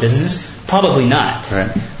 billion business? Probably not.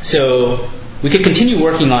 Right. So we could continue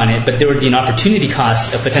working on it, but there would be an opportunity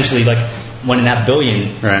cost of potentially like $1.5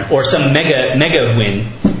 billion, right. Or some mega win.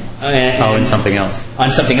 On something else.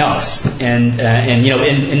 On something else, and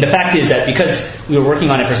the fact is that because we were working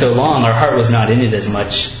on it for so long, our heart was not in it as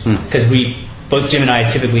much because both Jim and I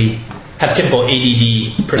have typical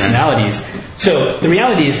ADD personalities. Right. So the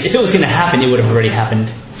reality is, if it was going to happen, it would have already happened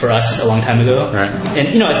for us a long time ago. Right. And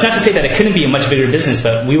it's not to say that it couldn't be a much bigger business,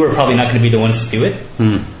 but we were probably not going to be the ones to do it.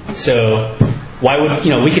 So why would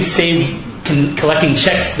we could stay collecting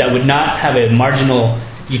checks that would not have a marginal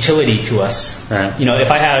utility to us. Right.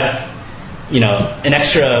 If I had an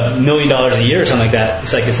extra $1 million a year or something like that,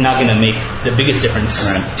 it's not going to make the biggest difference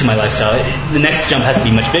to my lifestyle. The next jump has to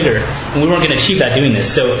be much bigger, and we weren't going to achieve that doing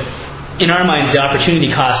this. So in our minds, the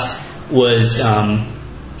opportunity cost was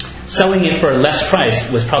selling it for a less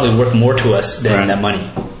price was probably worth more to us than that money.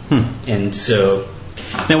 And so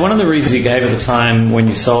now, one of the reasons you gave at the time when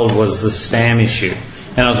you sold was the spam issue.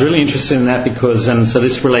 And I was really interested in that because, and so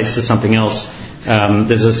this relates to something else.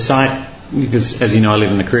 There's a site, because as you know I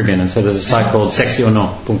live in the Caribbean, and so there's a site called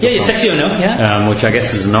SexyOrNo. Yeah, SexyOrNo, yeah. Which I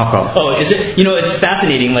guess is a knockoff. Oh, is it? It's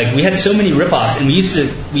fascinating. Like, we had so many ripoffs, and we used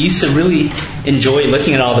to really enjoy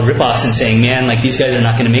looking at all the ripoffs and saying, man, like, these guys are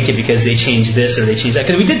not going to make it because they changed this or they changed that.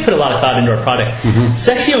 Because we did put a lot of thought into our product. Mm-hmm.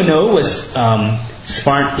 SexyOrNo was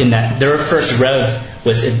smart in that their first rev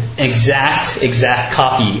was an exact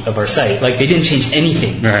copy of our site. Like, they didn't change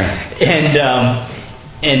anything. Right.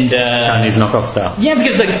 And Chinese knockoff style. Yeah,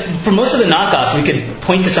 because like for most of the knockoffs, we could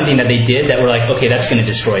point to something that they did that we're like, okay, that's going to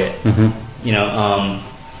destroy it. Mm-hmm.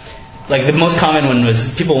 Like the most common one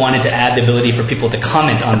was people wanted to add the ability for people to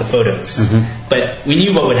comment on the photos. Mm-hmm. But we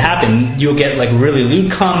knew what would happen. You'll get like really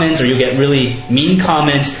lewd comments, or you'll get really mean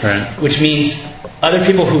comments, which means other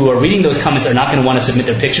people who are reading those comments are not going to want to submit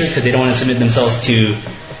their pictures because they don't want to submit themselves to,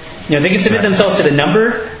 they can submit themselves to the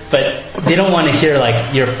number, but they don't want to hear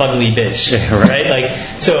like, you're a fugly bitch, right? Like,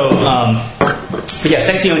 so, but yeah,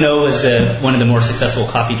 SexyOrNo was one of the more successful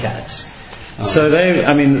copycats. So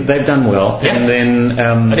they've done well. Yeah. And then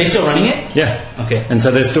are they still running it? Yeah. Okay. And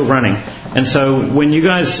so they're still running. And so when you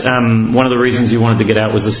guys, one of the reasons you wanted to get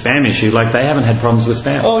out was the spam issue. Like, they haven't had problems with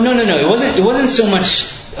spam. Oh no. It wasn't so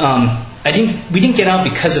much. We didn't get out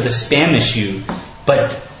because of the spam issue,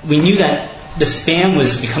 but we knew that the spam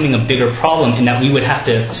was becoming a bigger problem, and that we would have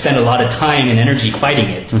to spend a lot of time and energy fighting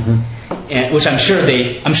it, and which I'm sure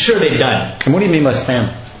they've done. And what do you mean by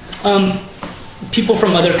spam? People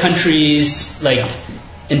from other countries, well,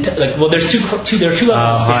 there's two levels of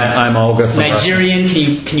spam. Hi, I'm Olga from Nigerian.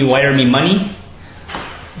 Can you wire me money?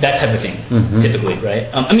 That type of thing, typically,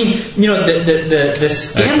 right? The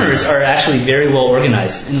scammers are actually very well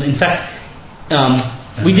organized. In fact,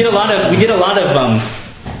 we did a lot of.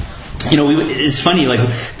 It's funny. Like,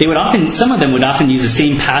 some of them would often use the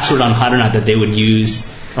same password on Hodornaut that they would use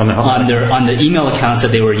on the email accounts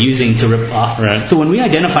that they were using to rip off. Right. So when we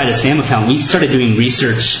identified a spam account, we started doing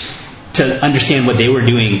research to understand what they were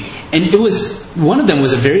doing. And one of them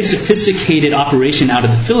was a very sophisticated operation out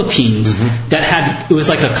of the Philippines that it was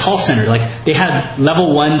like a call center. Like they had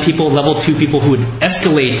level 1 people, level 2 people who would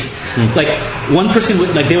escalate. Like one person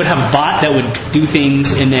they would have a bot that would do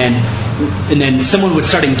things, and then someone would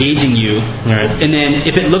start engaging you. Right. And then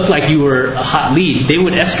if it looked like you were a hot lead, they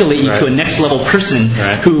would escalate you to a next level person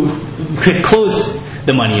who could close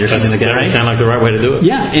the money or something like that, right? Sound like the right way to do it.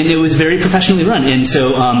 Yeah, and it was very professionally run. And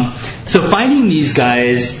so finding these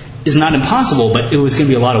guys is not impossible, but it was going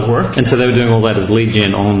to be a lot of work. And so they were doing all that as lead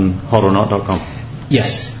gen on hotornot.com?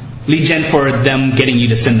 Yes. Lead gen for them getting you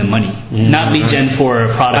to send them money, not lead gen for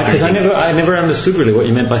a product. Because I never understood really what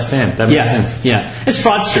you meant by spam. That makes sense. Yeah, it's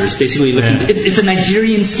fraudsters basically looking. Yeah. It's a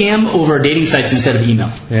Nigerian scam over dating sites instead of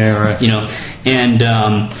email. Yeah, right. And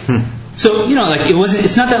so it wasn't.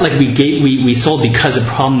 It's not that like we sold because the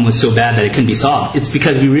problem was so bad that it couldn't be solved. It's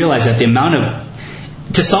because we realized that the amount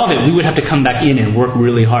to solve it, we would have to come back in and work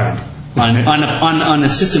really hard on a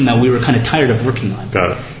system that we were kind of tired of working on.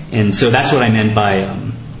 Got it. And so that's what I meant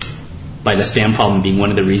by the spam problem being one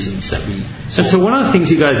of the reasons that we sold. So one of the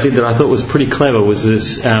things you guys did that I thought was pretty clever was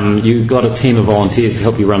this, you got a team of volunteers to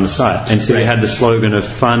help you run the site. And so you had the slogan of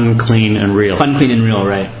fun, clean and real. Fun, clean and real,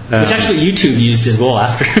 right. Which actually YouTube used as well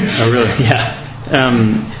after. Oh, really?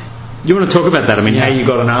 Yeah. You want to talk about that? I mean, how you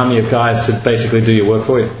got an army of guys to basically do your work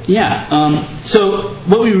for you? Yeah. So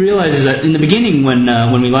what we realized is that in the beginning when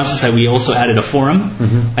we launched the site, we also added a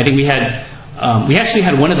forum. I think we actually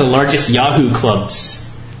had one of the largest Yahoo clubs,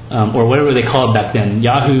 or whatever they called back then.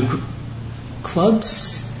 Yahoo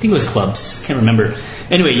clubs? I think it was clubs. Can't remember.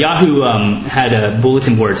 Anyway, Yahoo had a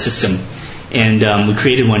bulletin board system, and we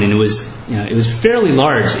created one, and it was fairly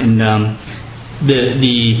large, and the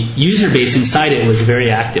user base inside it was very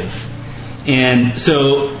active. And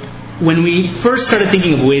so when we first started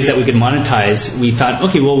thinking of ways that we could monetize, we thought,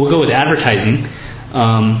 okay, well, we'll go with advertising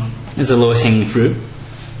as the lowest hanging fruit.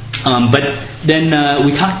 But then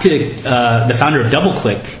we talked to the founder of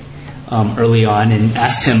DoubleClick early on and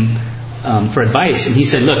asked him for advice. And he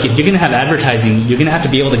said, look, if you're going to have advertising, you're going to have to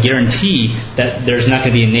be able to guarantee that there's not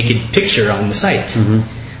going to be a naked picture on the site.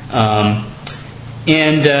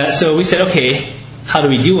 So we said, okay, how do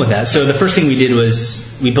we deal with that? So the first thing we did was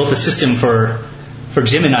we built a system for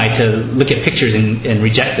Gemini to look at pictures and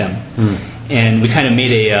reject them. And we kind of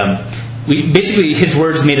made basically his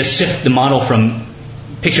words made us shift the model from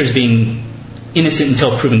pictures being innocent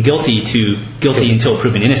until proven guilty to guilty until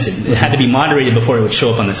proven innocent. It had to be moderated before it would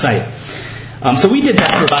show up on the site. So we did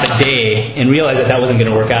that for about a day and realized that wasn't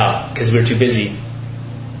going to work out because we were too busy.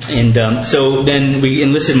 And so then we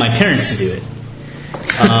enlisted my parents to do it.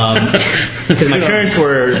 Because my parents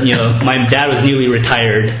were, my dad was newly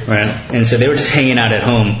retired, right, and so they were just hanging out at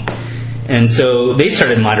home. And so they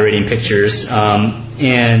started moderating pictures.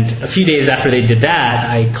 And a few days after they did that,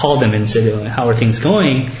 I called them and said, how are things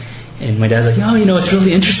going? And my dad's like, it's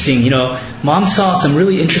really interesting. Mom saw some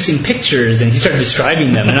really interesting pictures, and he started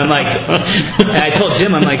describing them. And I'm like, and I told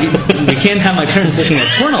Jim, I'm like, we can't have my parents looking at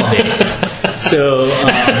porn all day. So,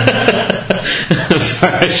 I'm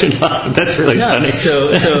sorry, I should laugh. That's really funny.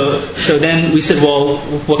 So then we said, well,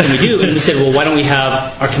 what can we do? And we said, well, why don't we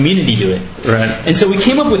have our community do it? Right. And so we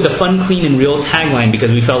came up with the fun, clean, and real tagline because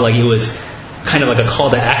we felt like it was kind of like a call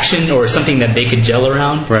to action or something that they could gel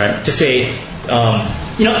around. Right. To say,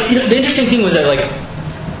 the interesting thing was that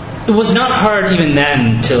it was not hard even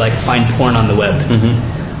then to find porn on the web.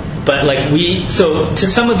 But to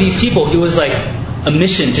some of these people, it was like a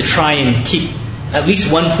mission to try and keep at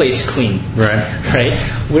least one place clean. Right.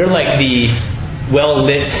 We're like the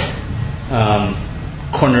well-lit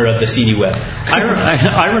corner of the CD web.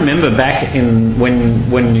 I remember back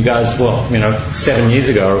when you guys, 7 years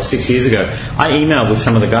ago or 6 years ago, I emailed with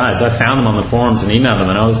some of the guys. I found them on the forums and emailed them,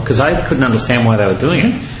 and because I couldn't understand why they were doing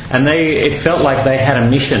it, and it felt like they had a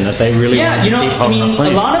mission that they really wanted to keep Hoternot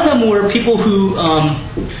clean. A lot of them were people who,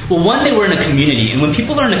 one, they were in a community, and when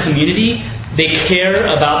people are in a community, they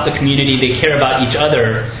care about the community, they care about each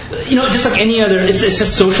other. Just like any other, it's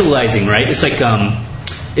just socializing, right? It's like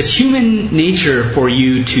it's human nature for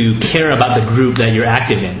you to care about the group that you're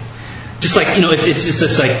active in. Just like, it's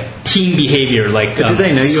just like team behavior. Like, did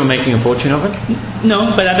they know you were making a fortune of it?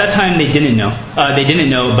 No, but at that time they didn't know. But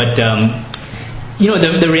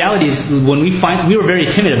the reality is when we were very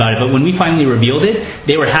timid about it, but when we finally revealed it,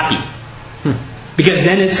 they were happy. Because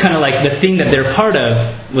then it's kind of like the thing that they're part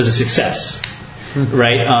of was a success.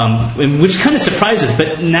 Right? Which kind of surprises,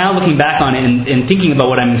 but now looking back on it and thinking about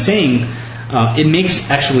what I'm saying, it makes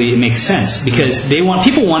sense because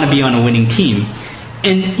people want to be on a winning team,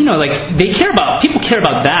 and people care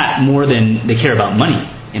about that more than they care about money.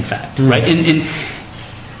 In fact, right? And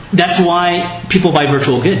that's why people buy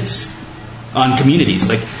virtual goods on communities.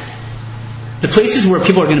 Like, the places where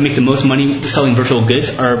people are going to make the most money selling virtual goods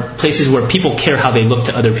are places where people care how they look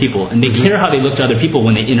to other people, and they care how they look to other people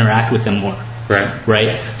when they interact with them more.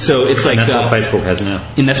 Right. So it's like, and that's what Facebook has now.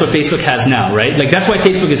 And that's what Facebook has now, right? Like, that's why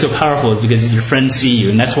Facebook is so powerful, is because your friends see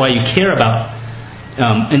you, and that's why you care about.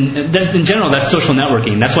 And that, in general, that's social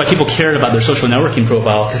networking. That's why people cared about their social networking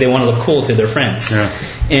profile, because they want to look cool to their friends. Yeah.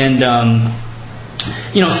 And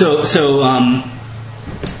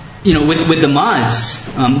with the mods,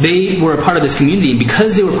 they were a part of this community, and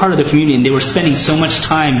because they were part of the community and they were spending so much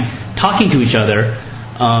time talking to each other,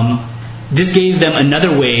 this gave them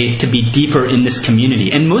another way to be deeper in this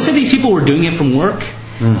community. And most of these people were doing it from work,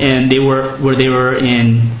 and they were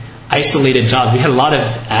in isolated jobs. We had a lot of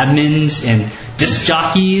admins and disc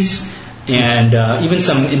jockeys, and even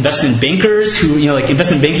some investment bankers who, like,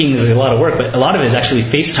 investment banking is a lot of work, but a lot of it is actually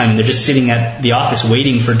FaceTime, and they're just sitting at the office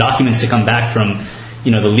waiting for documents to come back from,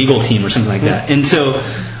 the legal team or something like that. And so,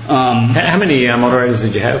 how many moderators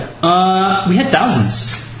did you have? We had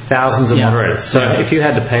thousands. Thousands of moderators. So if you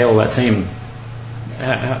had to pay all that team,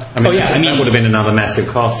 that would have been another massive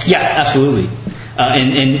cost. Yeah, absolutely.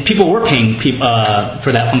 And people were paying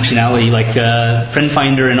for that functionality, like Friend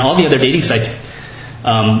Finder and all the other dating sites.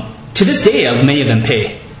 To this day, many of them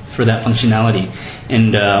pay for that functionality.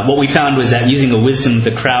 And what we found was that using a wisdom of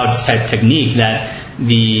the crowds type technique, that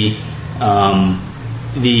the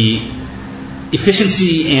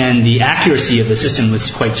efficiency and the accuracy of the system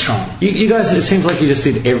was quite strong. You guys, it seems like you just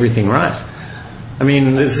did everything right. I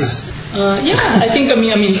mean, this is. I think. I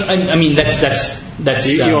mean, that's.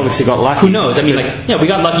 You obviously got lucky. Who knows? I mean, we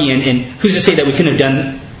got lucky, and who's to say that we couldn't have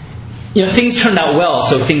done. Things turned out well,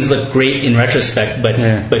 so things look great in retrospect.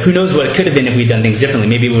 But who knows what it could have been if we'd done things differently?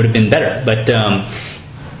 Maybe it would have been better. But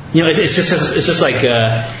it's just like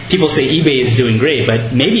people say eBay is doing great,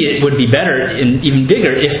 but maybe it would be better and even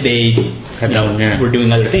bigger if they were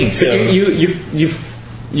doing other things. So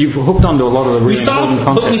you've hooked onto a lot of the really important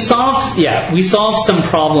concepts. But we solved some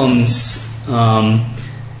problems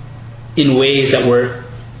in ways that were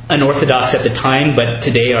unorthodox at the time, but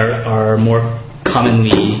today are more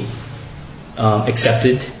commonly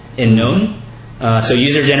accepted and known. So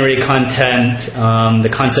user-generated content, the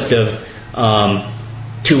concept of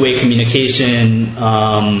two-way communication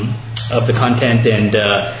of the content, and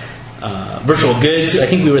virtual goods. I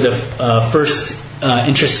think we were the first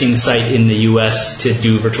interesting site in the U.S. to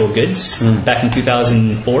do virtual goods back in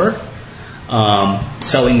 2004,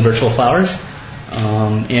 selling virtual flowers.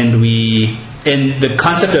 And the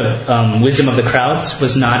concept of wisdom of the crowds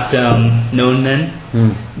was not known then,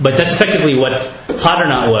 but that's effectively what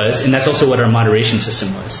Hoddernaut was, and that's also what our moderation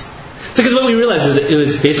system was. So, because what we realized is that it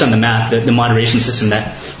was based on the math, the moderation system,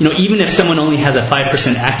 that even if someone only has a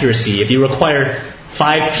 5% accuracy, if you require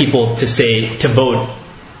 5 people to vote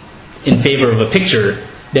in favor of a picture,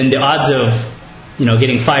 then the odds of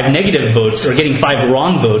getting 5 negative votes or getting 5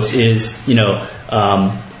 wrong votes is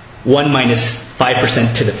 1 minus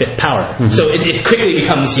 5% to the 5th power. So it quickly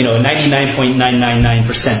becomes a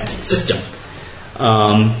 99.999% system,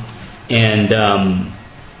 and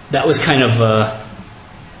that was kind of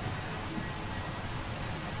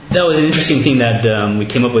that was an interesting thing that we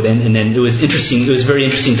came up with, and then it was interesting. It was very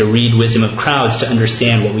interesting to read Wisdom of Crowds to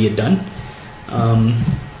understand what we had done, and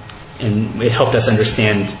it helped us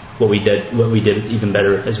understand what we did even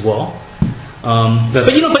better as well. But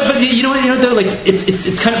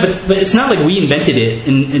it's kind of, but it's not like we invented it,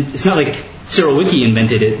 and it's not like Cyril Wiki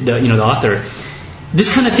invented it, the author. This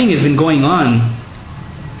kind of thing has been going on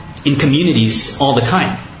in communities all the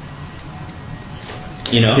time.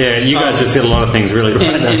 Yeah, you guys just did a lot of things really right.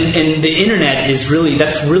 And the internet that's really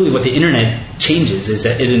what the internet changes, is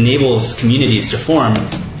that it enables communities to form,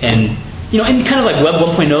 and and kind of like Web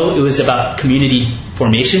 1.0, it was about community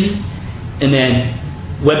formation, and then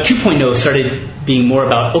Web 2.0 started being more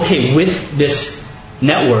about, okay, with this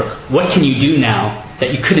network, what can you do now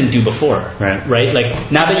that you couldn't do before? Right?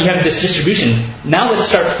 Like, now that you have this distribution, now let's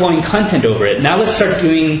start flowing content over it. Now let's start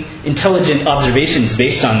doing intelligent observations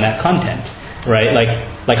based on that content, right?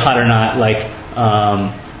 Like Hoddernaut,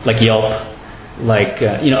 like Yelp,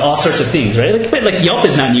 all sorts of things, right? But Yelp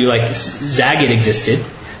is not new. Like Zagat existed,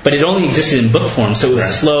 but it only existed in book form, so it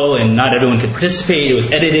was slow and not everyone could participate. It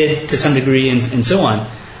was edited to some degree and so on.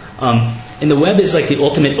 And the web is like the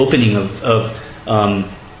ultimate opening of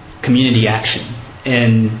community action.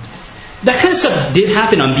 And that kind of stuff did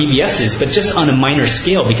happen on BBSs, but just on a minor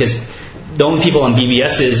scale, because the only people on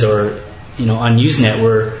BBSs or on Usenet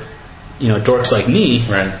were dorks like me.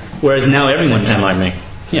 Right. Whereas now everyone's like me.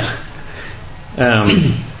 Yeah.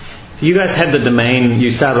 So you guys had the domain. You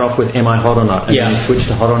started off with Am I Hot or Not, and then you switched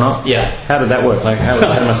to Hot or Not. Yeah. How did that work? Like, how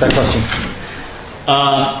much that cost you?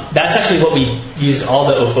 That's actually what we used all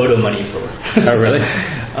the Ophoto money for. Oh, really?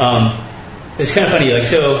 It's kind of funny. Like,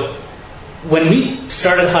 so when we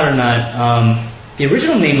started Hot or Not, the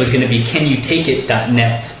original name was going to be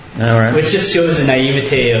CanYouTakeIt.net, All right. which just shows the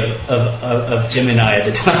naivete of Jim and I at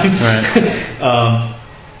the time. Right.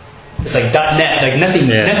 It's like .net, like nothing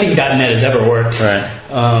 .net has ever worked. Right.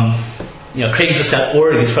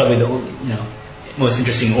 Craigslist.org is probably the most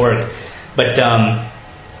interesting org. But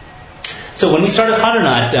so when we started Hot or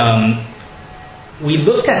Not, we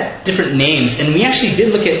looked at different names, and we actually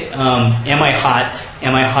did look at Am I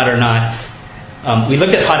Hot or Not. We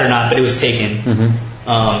looked at Hot or Not, but it was taken.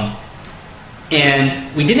 Mm-hmm.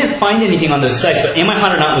 And we didn't find anything on those sites, but Am I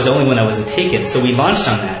Hot or Not was the only one that wasn't taken, so we launched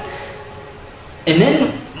on that. And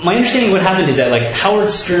then my understanding of what happened is that like Howard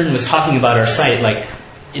Stern was talking about our site like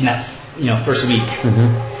in that first week.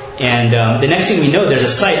 Mm-hmm. And the next thing we know, there's a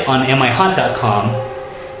site on amihot.com,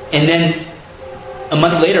 and then a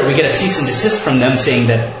month later we get a cease and desist from them saying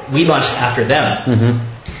that we launched after them. Mm-hmm.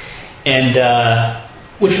 And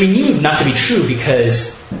which we knew not to be true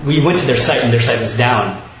because we went to their site and their site was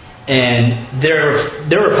down. And their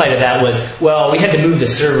reply to that was, well, we had to move the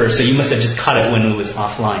server, so you must have just caught it when it was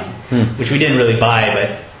offline, which we didn't really buy,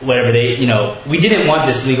 but whatever we didn't want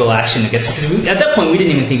this legal action against, because at that point we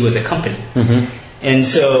didn't even think it was a company. Mm-hmm. And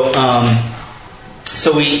so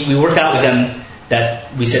we worked out with them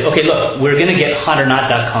that we said, okay, look, we're going to get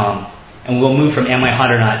hotornot.com, and we'll move from Am I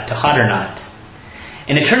Hot or Not to Hot or Not.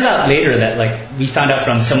 And it turns out later that we found out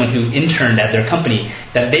from someone who interned at their company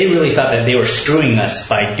that they really thought that they were screwing us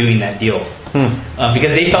by doing that deal.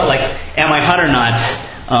 Because they felt like Am I Hot or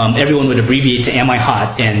Not, everyone would abbreviate to Am I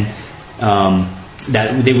Hot, and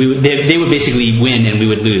that they would basically win and we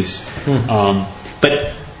would lose.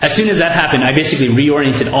 But as soon as that happened, I basically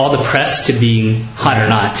reoriented all the press to being Hot or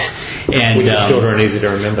Not. And, which is shorter and easier to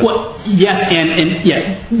remember. Well, yes, and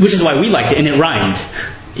which is why we liked it, and it rhymed.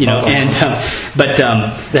 But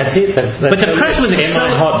that's it. But the press was Am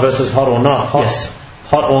I Hot versus Hot or Not? Yes.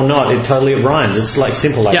 Hot or Not, it totally rhymes. It's like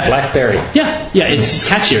simple, like BlackBerry. Yeah, it's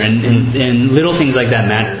catchier, and little things like that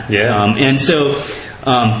matter. Yeah. And so,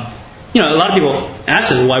 a lot of people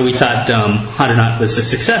asked us why we thought Hot or Not was a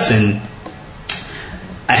success, and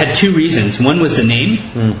I had two reasons. One was the name,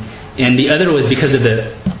 and the other was because of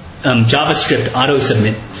the JavaScript auto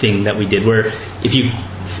submit thing that we did, where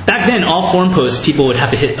back then, all forum posts, people would have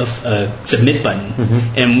to hit a submit button,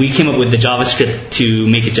 and we came up with the JavaScript to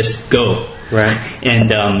make it just go. Right.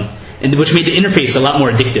 And which made the interface a lot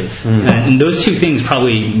more addictive. And those two things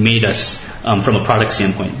probably made us from a product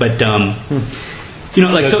standpoint. But was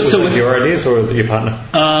it your ideas or your partner?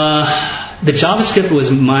 The JavaScript was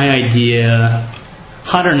my idea.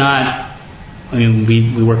 Hot or Not, I mean,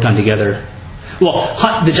 we worked on together. Well,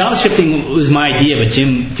 the JavaScript thing was my idea, but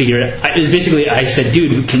Jim figured it was basically, I said,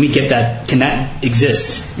 dude, can we get that? Can that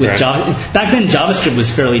exist with Java? Back then, JavaScript was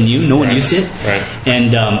fairly new. No one used it. Right.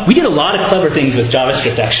 And we did a lot of clever things with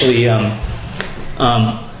JavaScript, actually.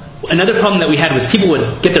 Another problem that we had was people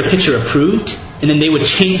would get their picture approved, and then they would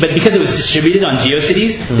change, but because it was distributed on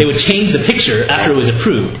GeoCities, they would change the picture after it was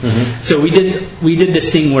approved. So we did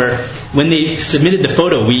this thing where when they submitted the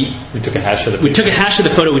photo, we took a hash of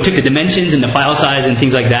the photo, we took the dimensions and the file size and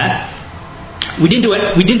things like that. We didn't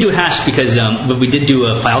do a hash because, but we did do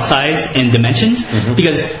a file size and dimensions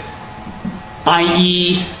because,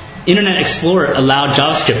 i.e., Internet Explorer allowed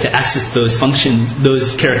JavaScript to access those functions,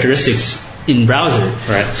 those characteristics in browser.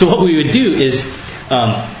 Right. So what we would do is,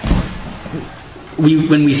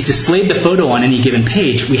 when we displayed the photo on any given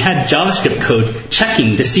page, we had JavaScript code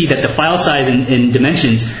checking to see that the file size and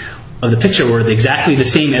dimensions of the picture were exactly the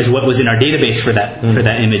same as what was in our database for that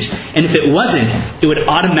image. And if it wasn't, it would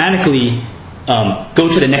automatically go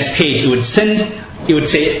to the next page. It would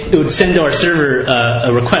send our server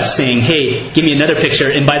a request saying, "Hey, give me another picture.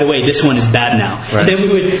 And by the way, this one is bad now." Right. And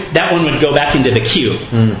then that one would go back into the queue,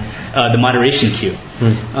 the moderation queue.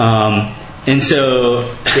 And so,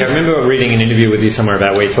 I remember reading an interview with you somewhere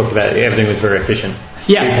about where you talked about everything was very efficient.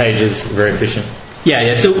 Yeah. 3 pages, very efficient.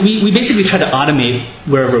 Yeah. So we basically tried to automate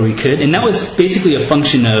wherever we could, and that was basically a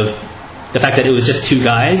function of the fact that it was just 2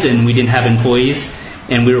 guys and we didn't have employees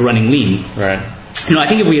and we were running lean. Right. I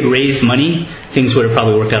think if we had raised money, things would have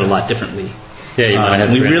probably worked out a lot differently. Yeah, you might have.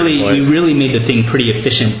 We really made the thing pretty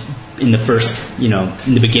efficient in the first, in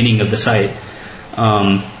the beginning of the site.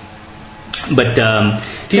 But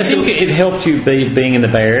do you think it helped you being in the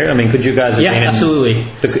Bay Area? I mean, could you guys have been absolutely.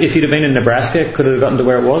 If you'd have been in Nebraska, could it have gotten to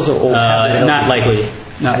where it was? Or not likely.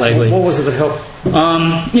 Not likely. What was it that helped?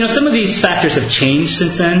 Some of these factors have changed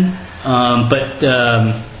since then. But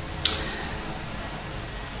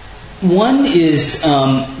one is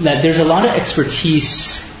that there's a lot of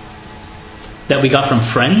expertise that we got from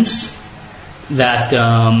friends that,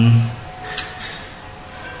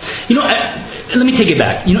 let me take it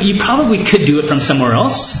back. You probably could do it from somewhere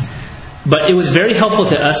else, but it was very helpful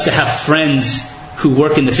to us to have friends who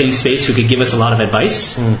work in the same space who could give us a lot of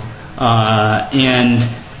advice. And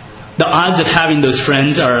the odds of having those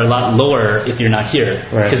friends are a lot lower if you're not here,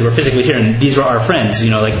 because we're physically here, and these were our friends.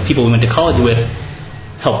 Like people we went to college with,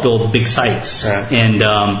 helped build big sites. And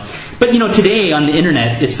but today on the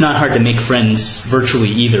internet, it's not hard to make friends virtually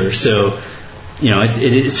either. So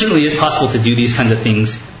it certainly is possible to do these kinds of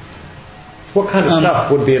things. What kind of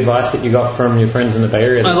stuff would be advice that you got from your friends in the Bay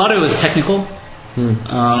Area? A lot of it was technical.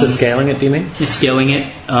 So scaling it, do you mean? Scaling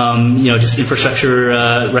it, just infrastructure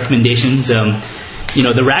recommendations. The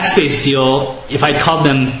Rackspace deal, if I called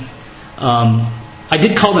them, I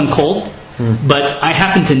did call them cold, but I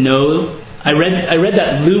happen to know, I read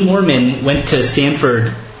that Lou Mormon went to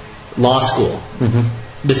Stanford Law School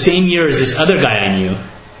the same year as this other guy I knew.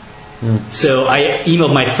 So I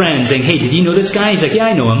emailed my friend saying, hey, did you know this guy? He's like, yeah,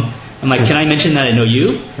 I know him. I'm like, can I mention that I know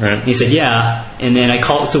you? And he said, yeah. And then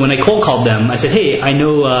so when I cold called them, I said, hey, I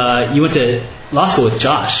know you went to law school with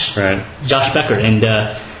Josh. Josh Becker. And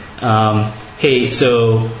hey,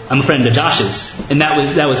 so I'm a friend of Josh's. And that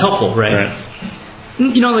was helpful, right?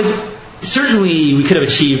 Certainly we could have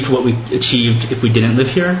achieved what we achieved if we didn't live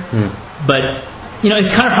here. But,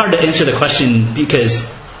 it's kind of hard to answer the question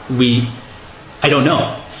because I don't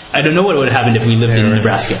know. I don't know what would have happened if we lived in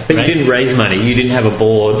Nebraska. But you didn't raise money. You didn't have a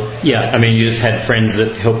board. Yeah. I mean, you just had friends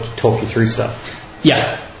that helped talk you through stuff.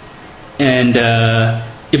 Yeah. And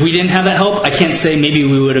if we didn't have that help, I can't say maybe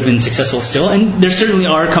we would have been successful still. And there certainly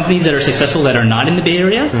are companies that are successful that are not in the Bay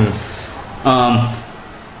Area.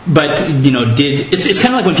 But, it's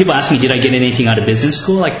kind of like when people ask me, did I get anything out of business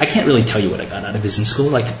school? Like, I can't really tell you what I got out of business school.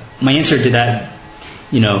 Like, my answer to that,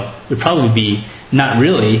 would probably be not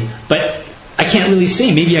really. But I can't really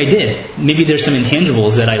say. Maybe I did. Maybe there's some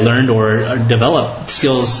intangibles that I learned or developed,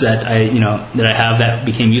 skills that I have that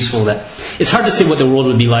became useful. That it's hard to say what the world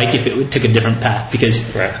would be like if it took a different path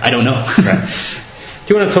because I don't know.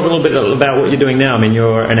 Do you want to talk a little bit about what you're doing now? I mean,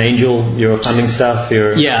 you're an angel. You're funding stuff.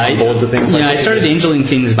 You're on boards of things. Yeah, I started angeling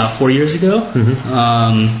things about 4 years ago.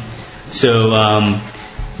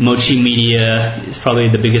 Mochi Media is probably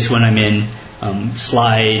the biggest one I'm in.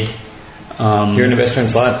 Slide. You're an investor in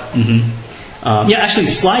Slide. Actually,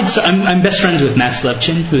 Slide. So I'm best friends with Max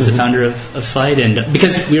Levchin, who's the founder of Slide, and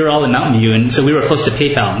because we were all in Mountain View, and so we were close to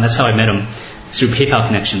PayPal, and that's how I met him through PayPal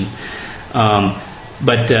connection.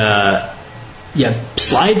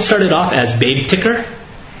 Slide started off as Babe Ticker,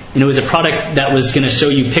 and it was a product that was going to show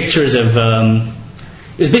you pictures of.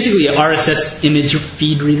 It was basically an RSS image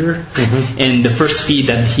feed reader, and the first feed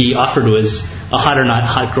that he offered was a hot or not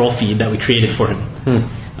hot girl feed that we created for him.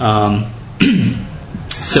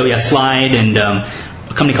 Slide and a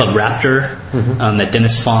company called Raptor that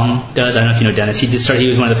Dennis Fong does. I don't know if you know Dennis. He was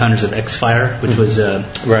one of the founders of Xfire, which was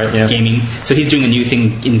gaming. So he's doing a new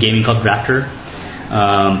thing in gaming called Raptor.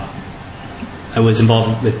 I was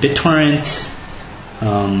involved with BitTorrent.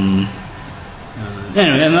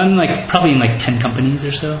 Anyway, I'm probably in 10 companies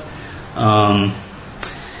or so.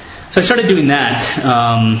 So I started doing that,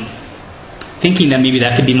 thinking that maybe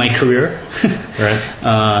that could be my career.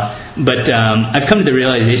 But I've come to the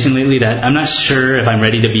realization lately that I'm not sure if I'm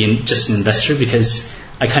ready to be just an investor because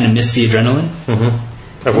I kind of miss the adrenaline.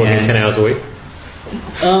 Of working 10 hours a week?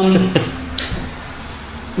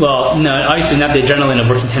 Well, no, obviously not the adrenaline of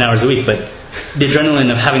working 10 hours a week, but the adrenaline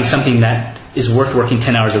of having something that is worth working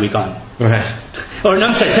 10 hours a week on. Or no,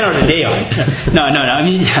 I'm sorry, 10 hours a day on. No. I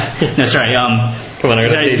mean, no, sorry. Come on,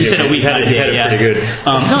 you said a week, not a day. You had it pretty good.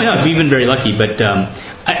 No, we've been very lucky, but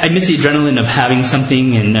I miss the adrenaline of having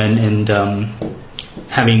something and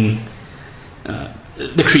having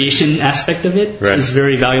the creation aspect of it is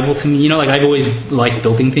very valuable to me. I've always liked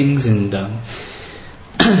building things, and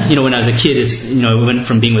when I was a kid, we went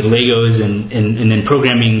from being with Legos and then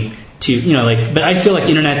programming to but I feel like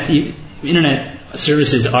internet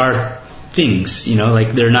services are things,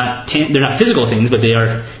 they're not physical things, but they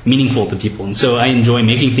are meaningful to people, and so I enjoy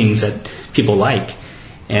making things that people like,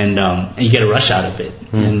 and you get a rush out of it,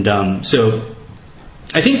 and so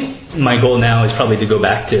I think my goal now is probably to go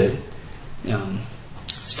back to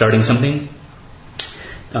starting something.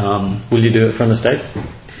 Will you do it from the States?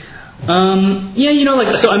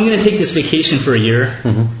 Yeah, so I'm going to take this vacation for a year,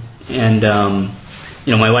 and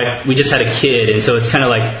my wife, we just had a kid, and so it's kind of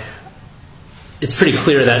like, it's pretty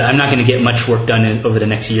clear that I'm not going to get much work done over the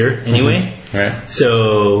next year anyway. Right.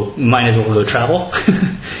 So might as well go travel,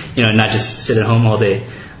 not just sit at home all day.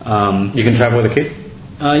 You can travel with a kid?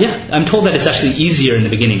 Yeah, I'm told that it's actually easier in the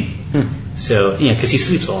beginning. So, because he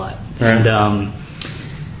sleeps a lot. Right.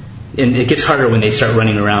 And it gets harder when they start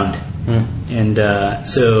running around. And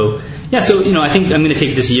so I think I'm going to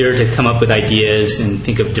take this year to come up with ideas and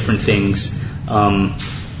think of different things. And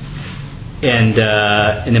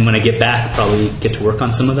then when I get back, probably get to work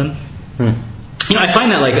on some of them. I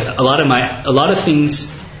find that like a lot of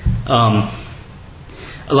things, a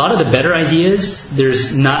lot of the better ideas,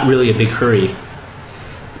 there's not really a big hurry,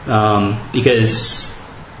 because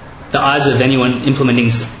the odds of anyone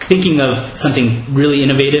thinking of something really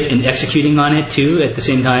innovative and executing on it too at the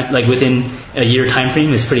same time, like within a year time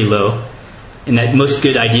frame, is pretty low. And that most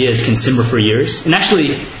good ideas can simmer for years. And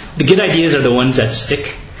actually, the good ideas are the ones that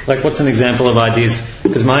stick. Like, what's an example of ideas?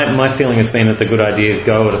 Because my feeling has been that the good ideas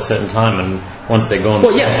go at a certain time, and once they're gone.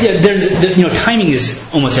 Well, yeah. Timing is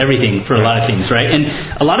almost everything for a lot of things, right? And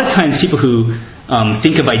a lot of times, people who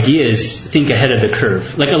think of ideas think ahead of the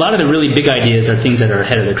curve. Like, a lot of the really big ideas are things that are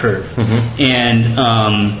ahead of the curve. And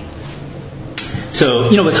so,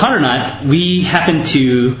 with Hot or Not, we happened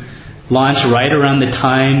to launch right around the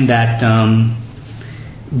time that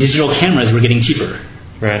digital cameras were getting cheaper.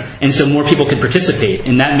 Right. And so more people could participate,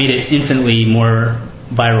 and that made it infinitely more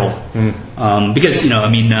viral. Because,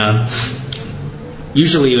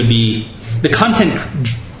 usually it would be the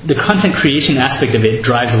content creation aspect of it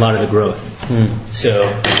drives a lot of the growth. So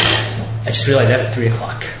I just realized I have 3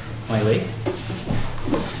 o'clock. Am I late?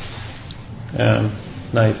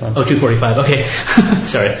 No, you're fine. Oh, 2:45. Okay.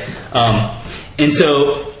 Sorry. And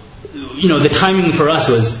so, the timing for us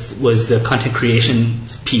was the content creation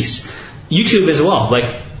piece. YouTube as well.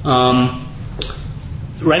 Like,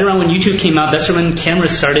 right around when YouTube came out, that's when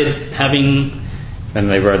cameras started having... And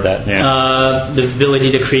they rode that, the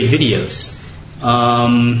ability to create videos.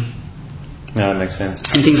 That makes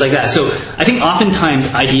sense. And things like that. So I think oftentimes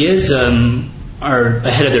ideas are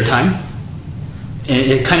ahead of their time. And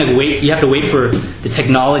you have to wait for the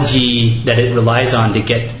technology that it relies on to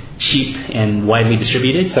get cheap and widely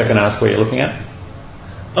distributed. So can I ask what you're looking at?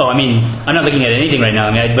 Oh, I'm not looking at anything right now.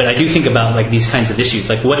 But I do think about like these kinds of issues,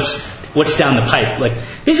 like what's down the pipe. Like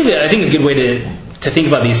basically, I think a good way to think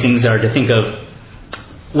about these things are to think of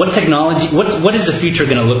what technology, what is the future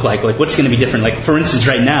going to look like? Like what's going to be different? Like for instance,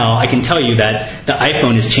 right now, I can tell you that the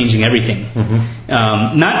iPhone is changing everything.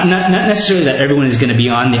 Not necessarily that everyone is going to be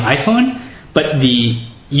on the iPhone, but the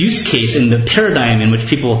use case and the paradigm in which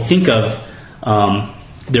people think of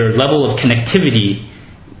their level of connectivity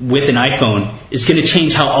with an iPhone is going to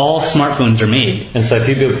change how all smartphones are made. And so if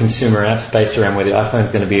you build consumer apps based around where the iPhone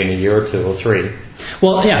is going to be in a year or 2 or 3.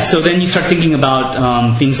 Well, yeah. So then you start thinking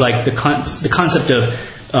about things like the concept of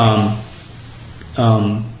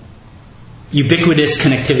ubiquitous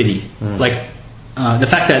connectivity, like the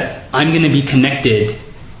fact that I'm going to be connected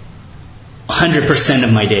 100%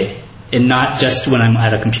 of my day, and not just when I'm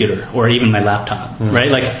at a computer or even my laptop, right?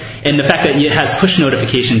 Like, and the fact that it has push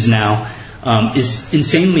notifications now is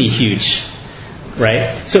insanely huge,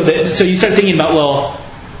 right? So you start thinking about, well,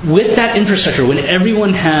 with that infrastructure, when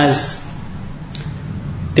everyone has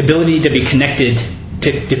the ability to be connected,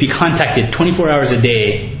 to be contacted 24 hours a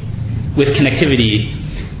day with connectivity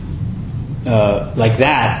like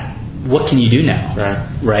that, what can you do now?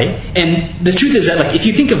 Right? And the truth is that, like, if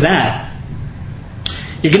you think of that,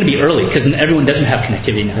 you're going to be early because everyone doesn't have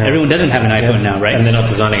connectivity now. Yeah. Everyone doesn't have an iPhone now, right? And they're not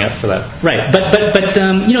designing apps for that. Right. But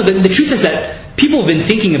the truth is that people have been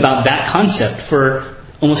thinking about that concept for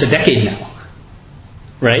almost a decade now,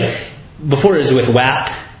 right? Before it was with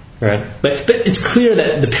WAP. Right. But it's clear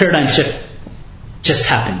that the paradigm shift just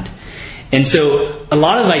happened. And so a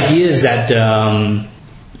lot of ideas that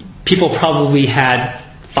people probably had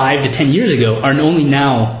 5 to 10 years ago are only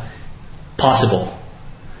now possible.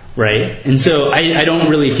 Right? And so I don't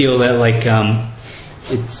really feel that like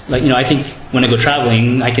it's like, I think when I go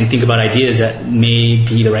traveling, I can think about ideas that may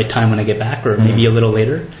be the right time when I get back or maybe a little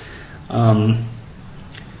later. Even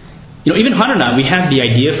Hot or Not, we had the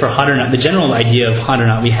idea for Hot or Not, the general idea of Hot or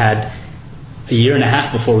Not we had a year and a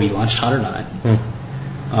half before we launched Hot or Not.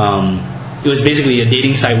 It was basically a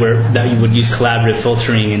dating site that you would use collaborative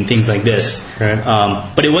filtering and things like this. Right.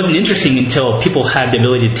 But it wasn't interesting until people had the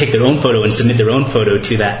ability to take their own photo and submit their own photo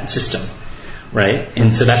to that system, right?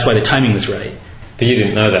 And so that's why the timing was right. But you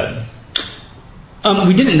didn't know that.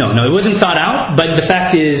 We didn't know. No, it wasn't thought out. But the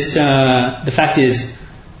fact is,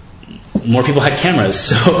 more people had cameras.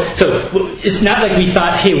 So it's not like we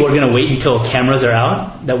thought, hey, we're going to wait until cameras are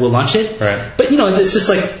out that we'll launch it. Right. But it's just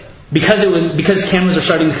like because cameras are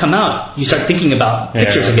starting to come out, you start thinking about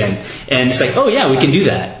pictures again, and it's like, oh yeah, we can do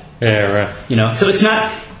that. Yeah, right. So it's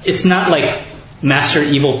not like master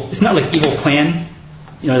evil. It's not like evil plan.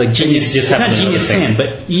 Like genius. It's not genius plan,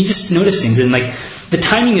 but you just notice things, and like the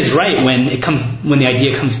timing is right when the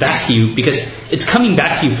idea comes back to you, because it's coming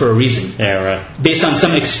back to you for a reason. Yeah, right. Based on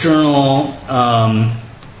some external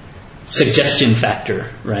suggestion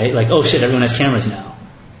factor, right? Like, oh shit, everyone has cameras now.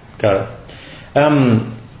 Got it.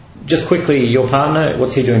 Just quickly, your partner,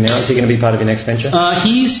 what's he doing now? Is he going to be part of your next venture?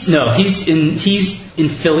 He's in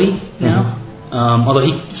Philly now. Although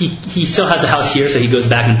he still has a house here, so he goes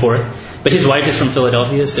back and forth. But his wife is from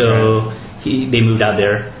Philadelphia, so they moved out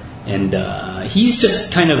there, and he's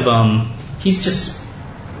just kind of he's just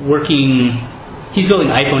working. He's building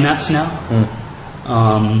iPhone apps now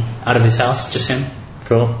out of his house, just him.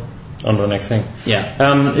 Cool. On to the next thing.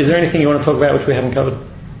 Yeah. Is there anything you want to talk about which we haven't covered?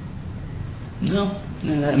 No.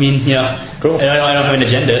 I mean, cool. I don't have an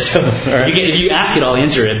agenda, so right. if you ask it, I'll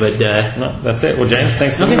answer it. But no, that's it. Well, James,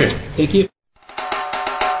 thanks for being here. Thank you.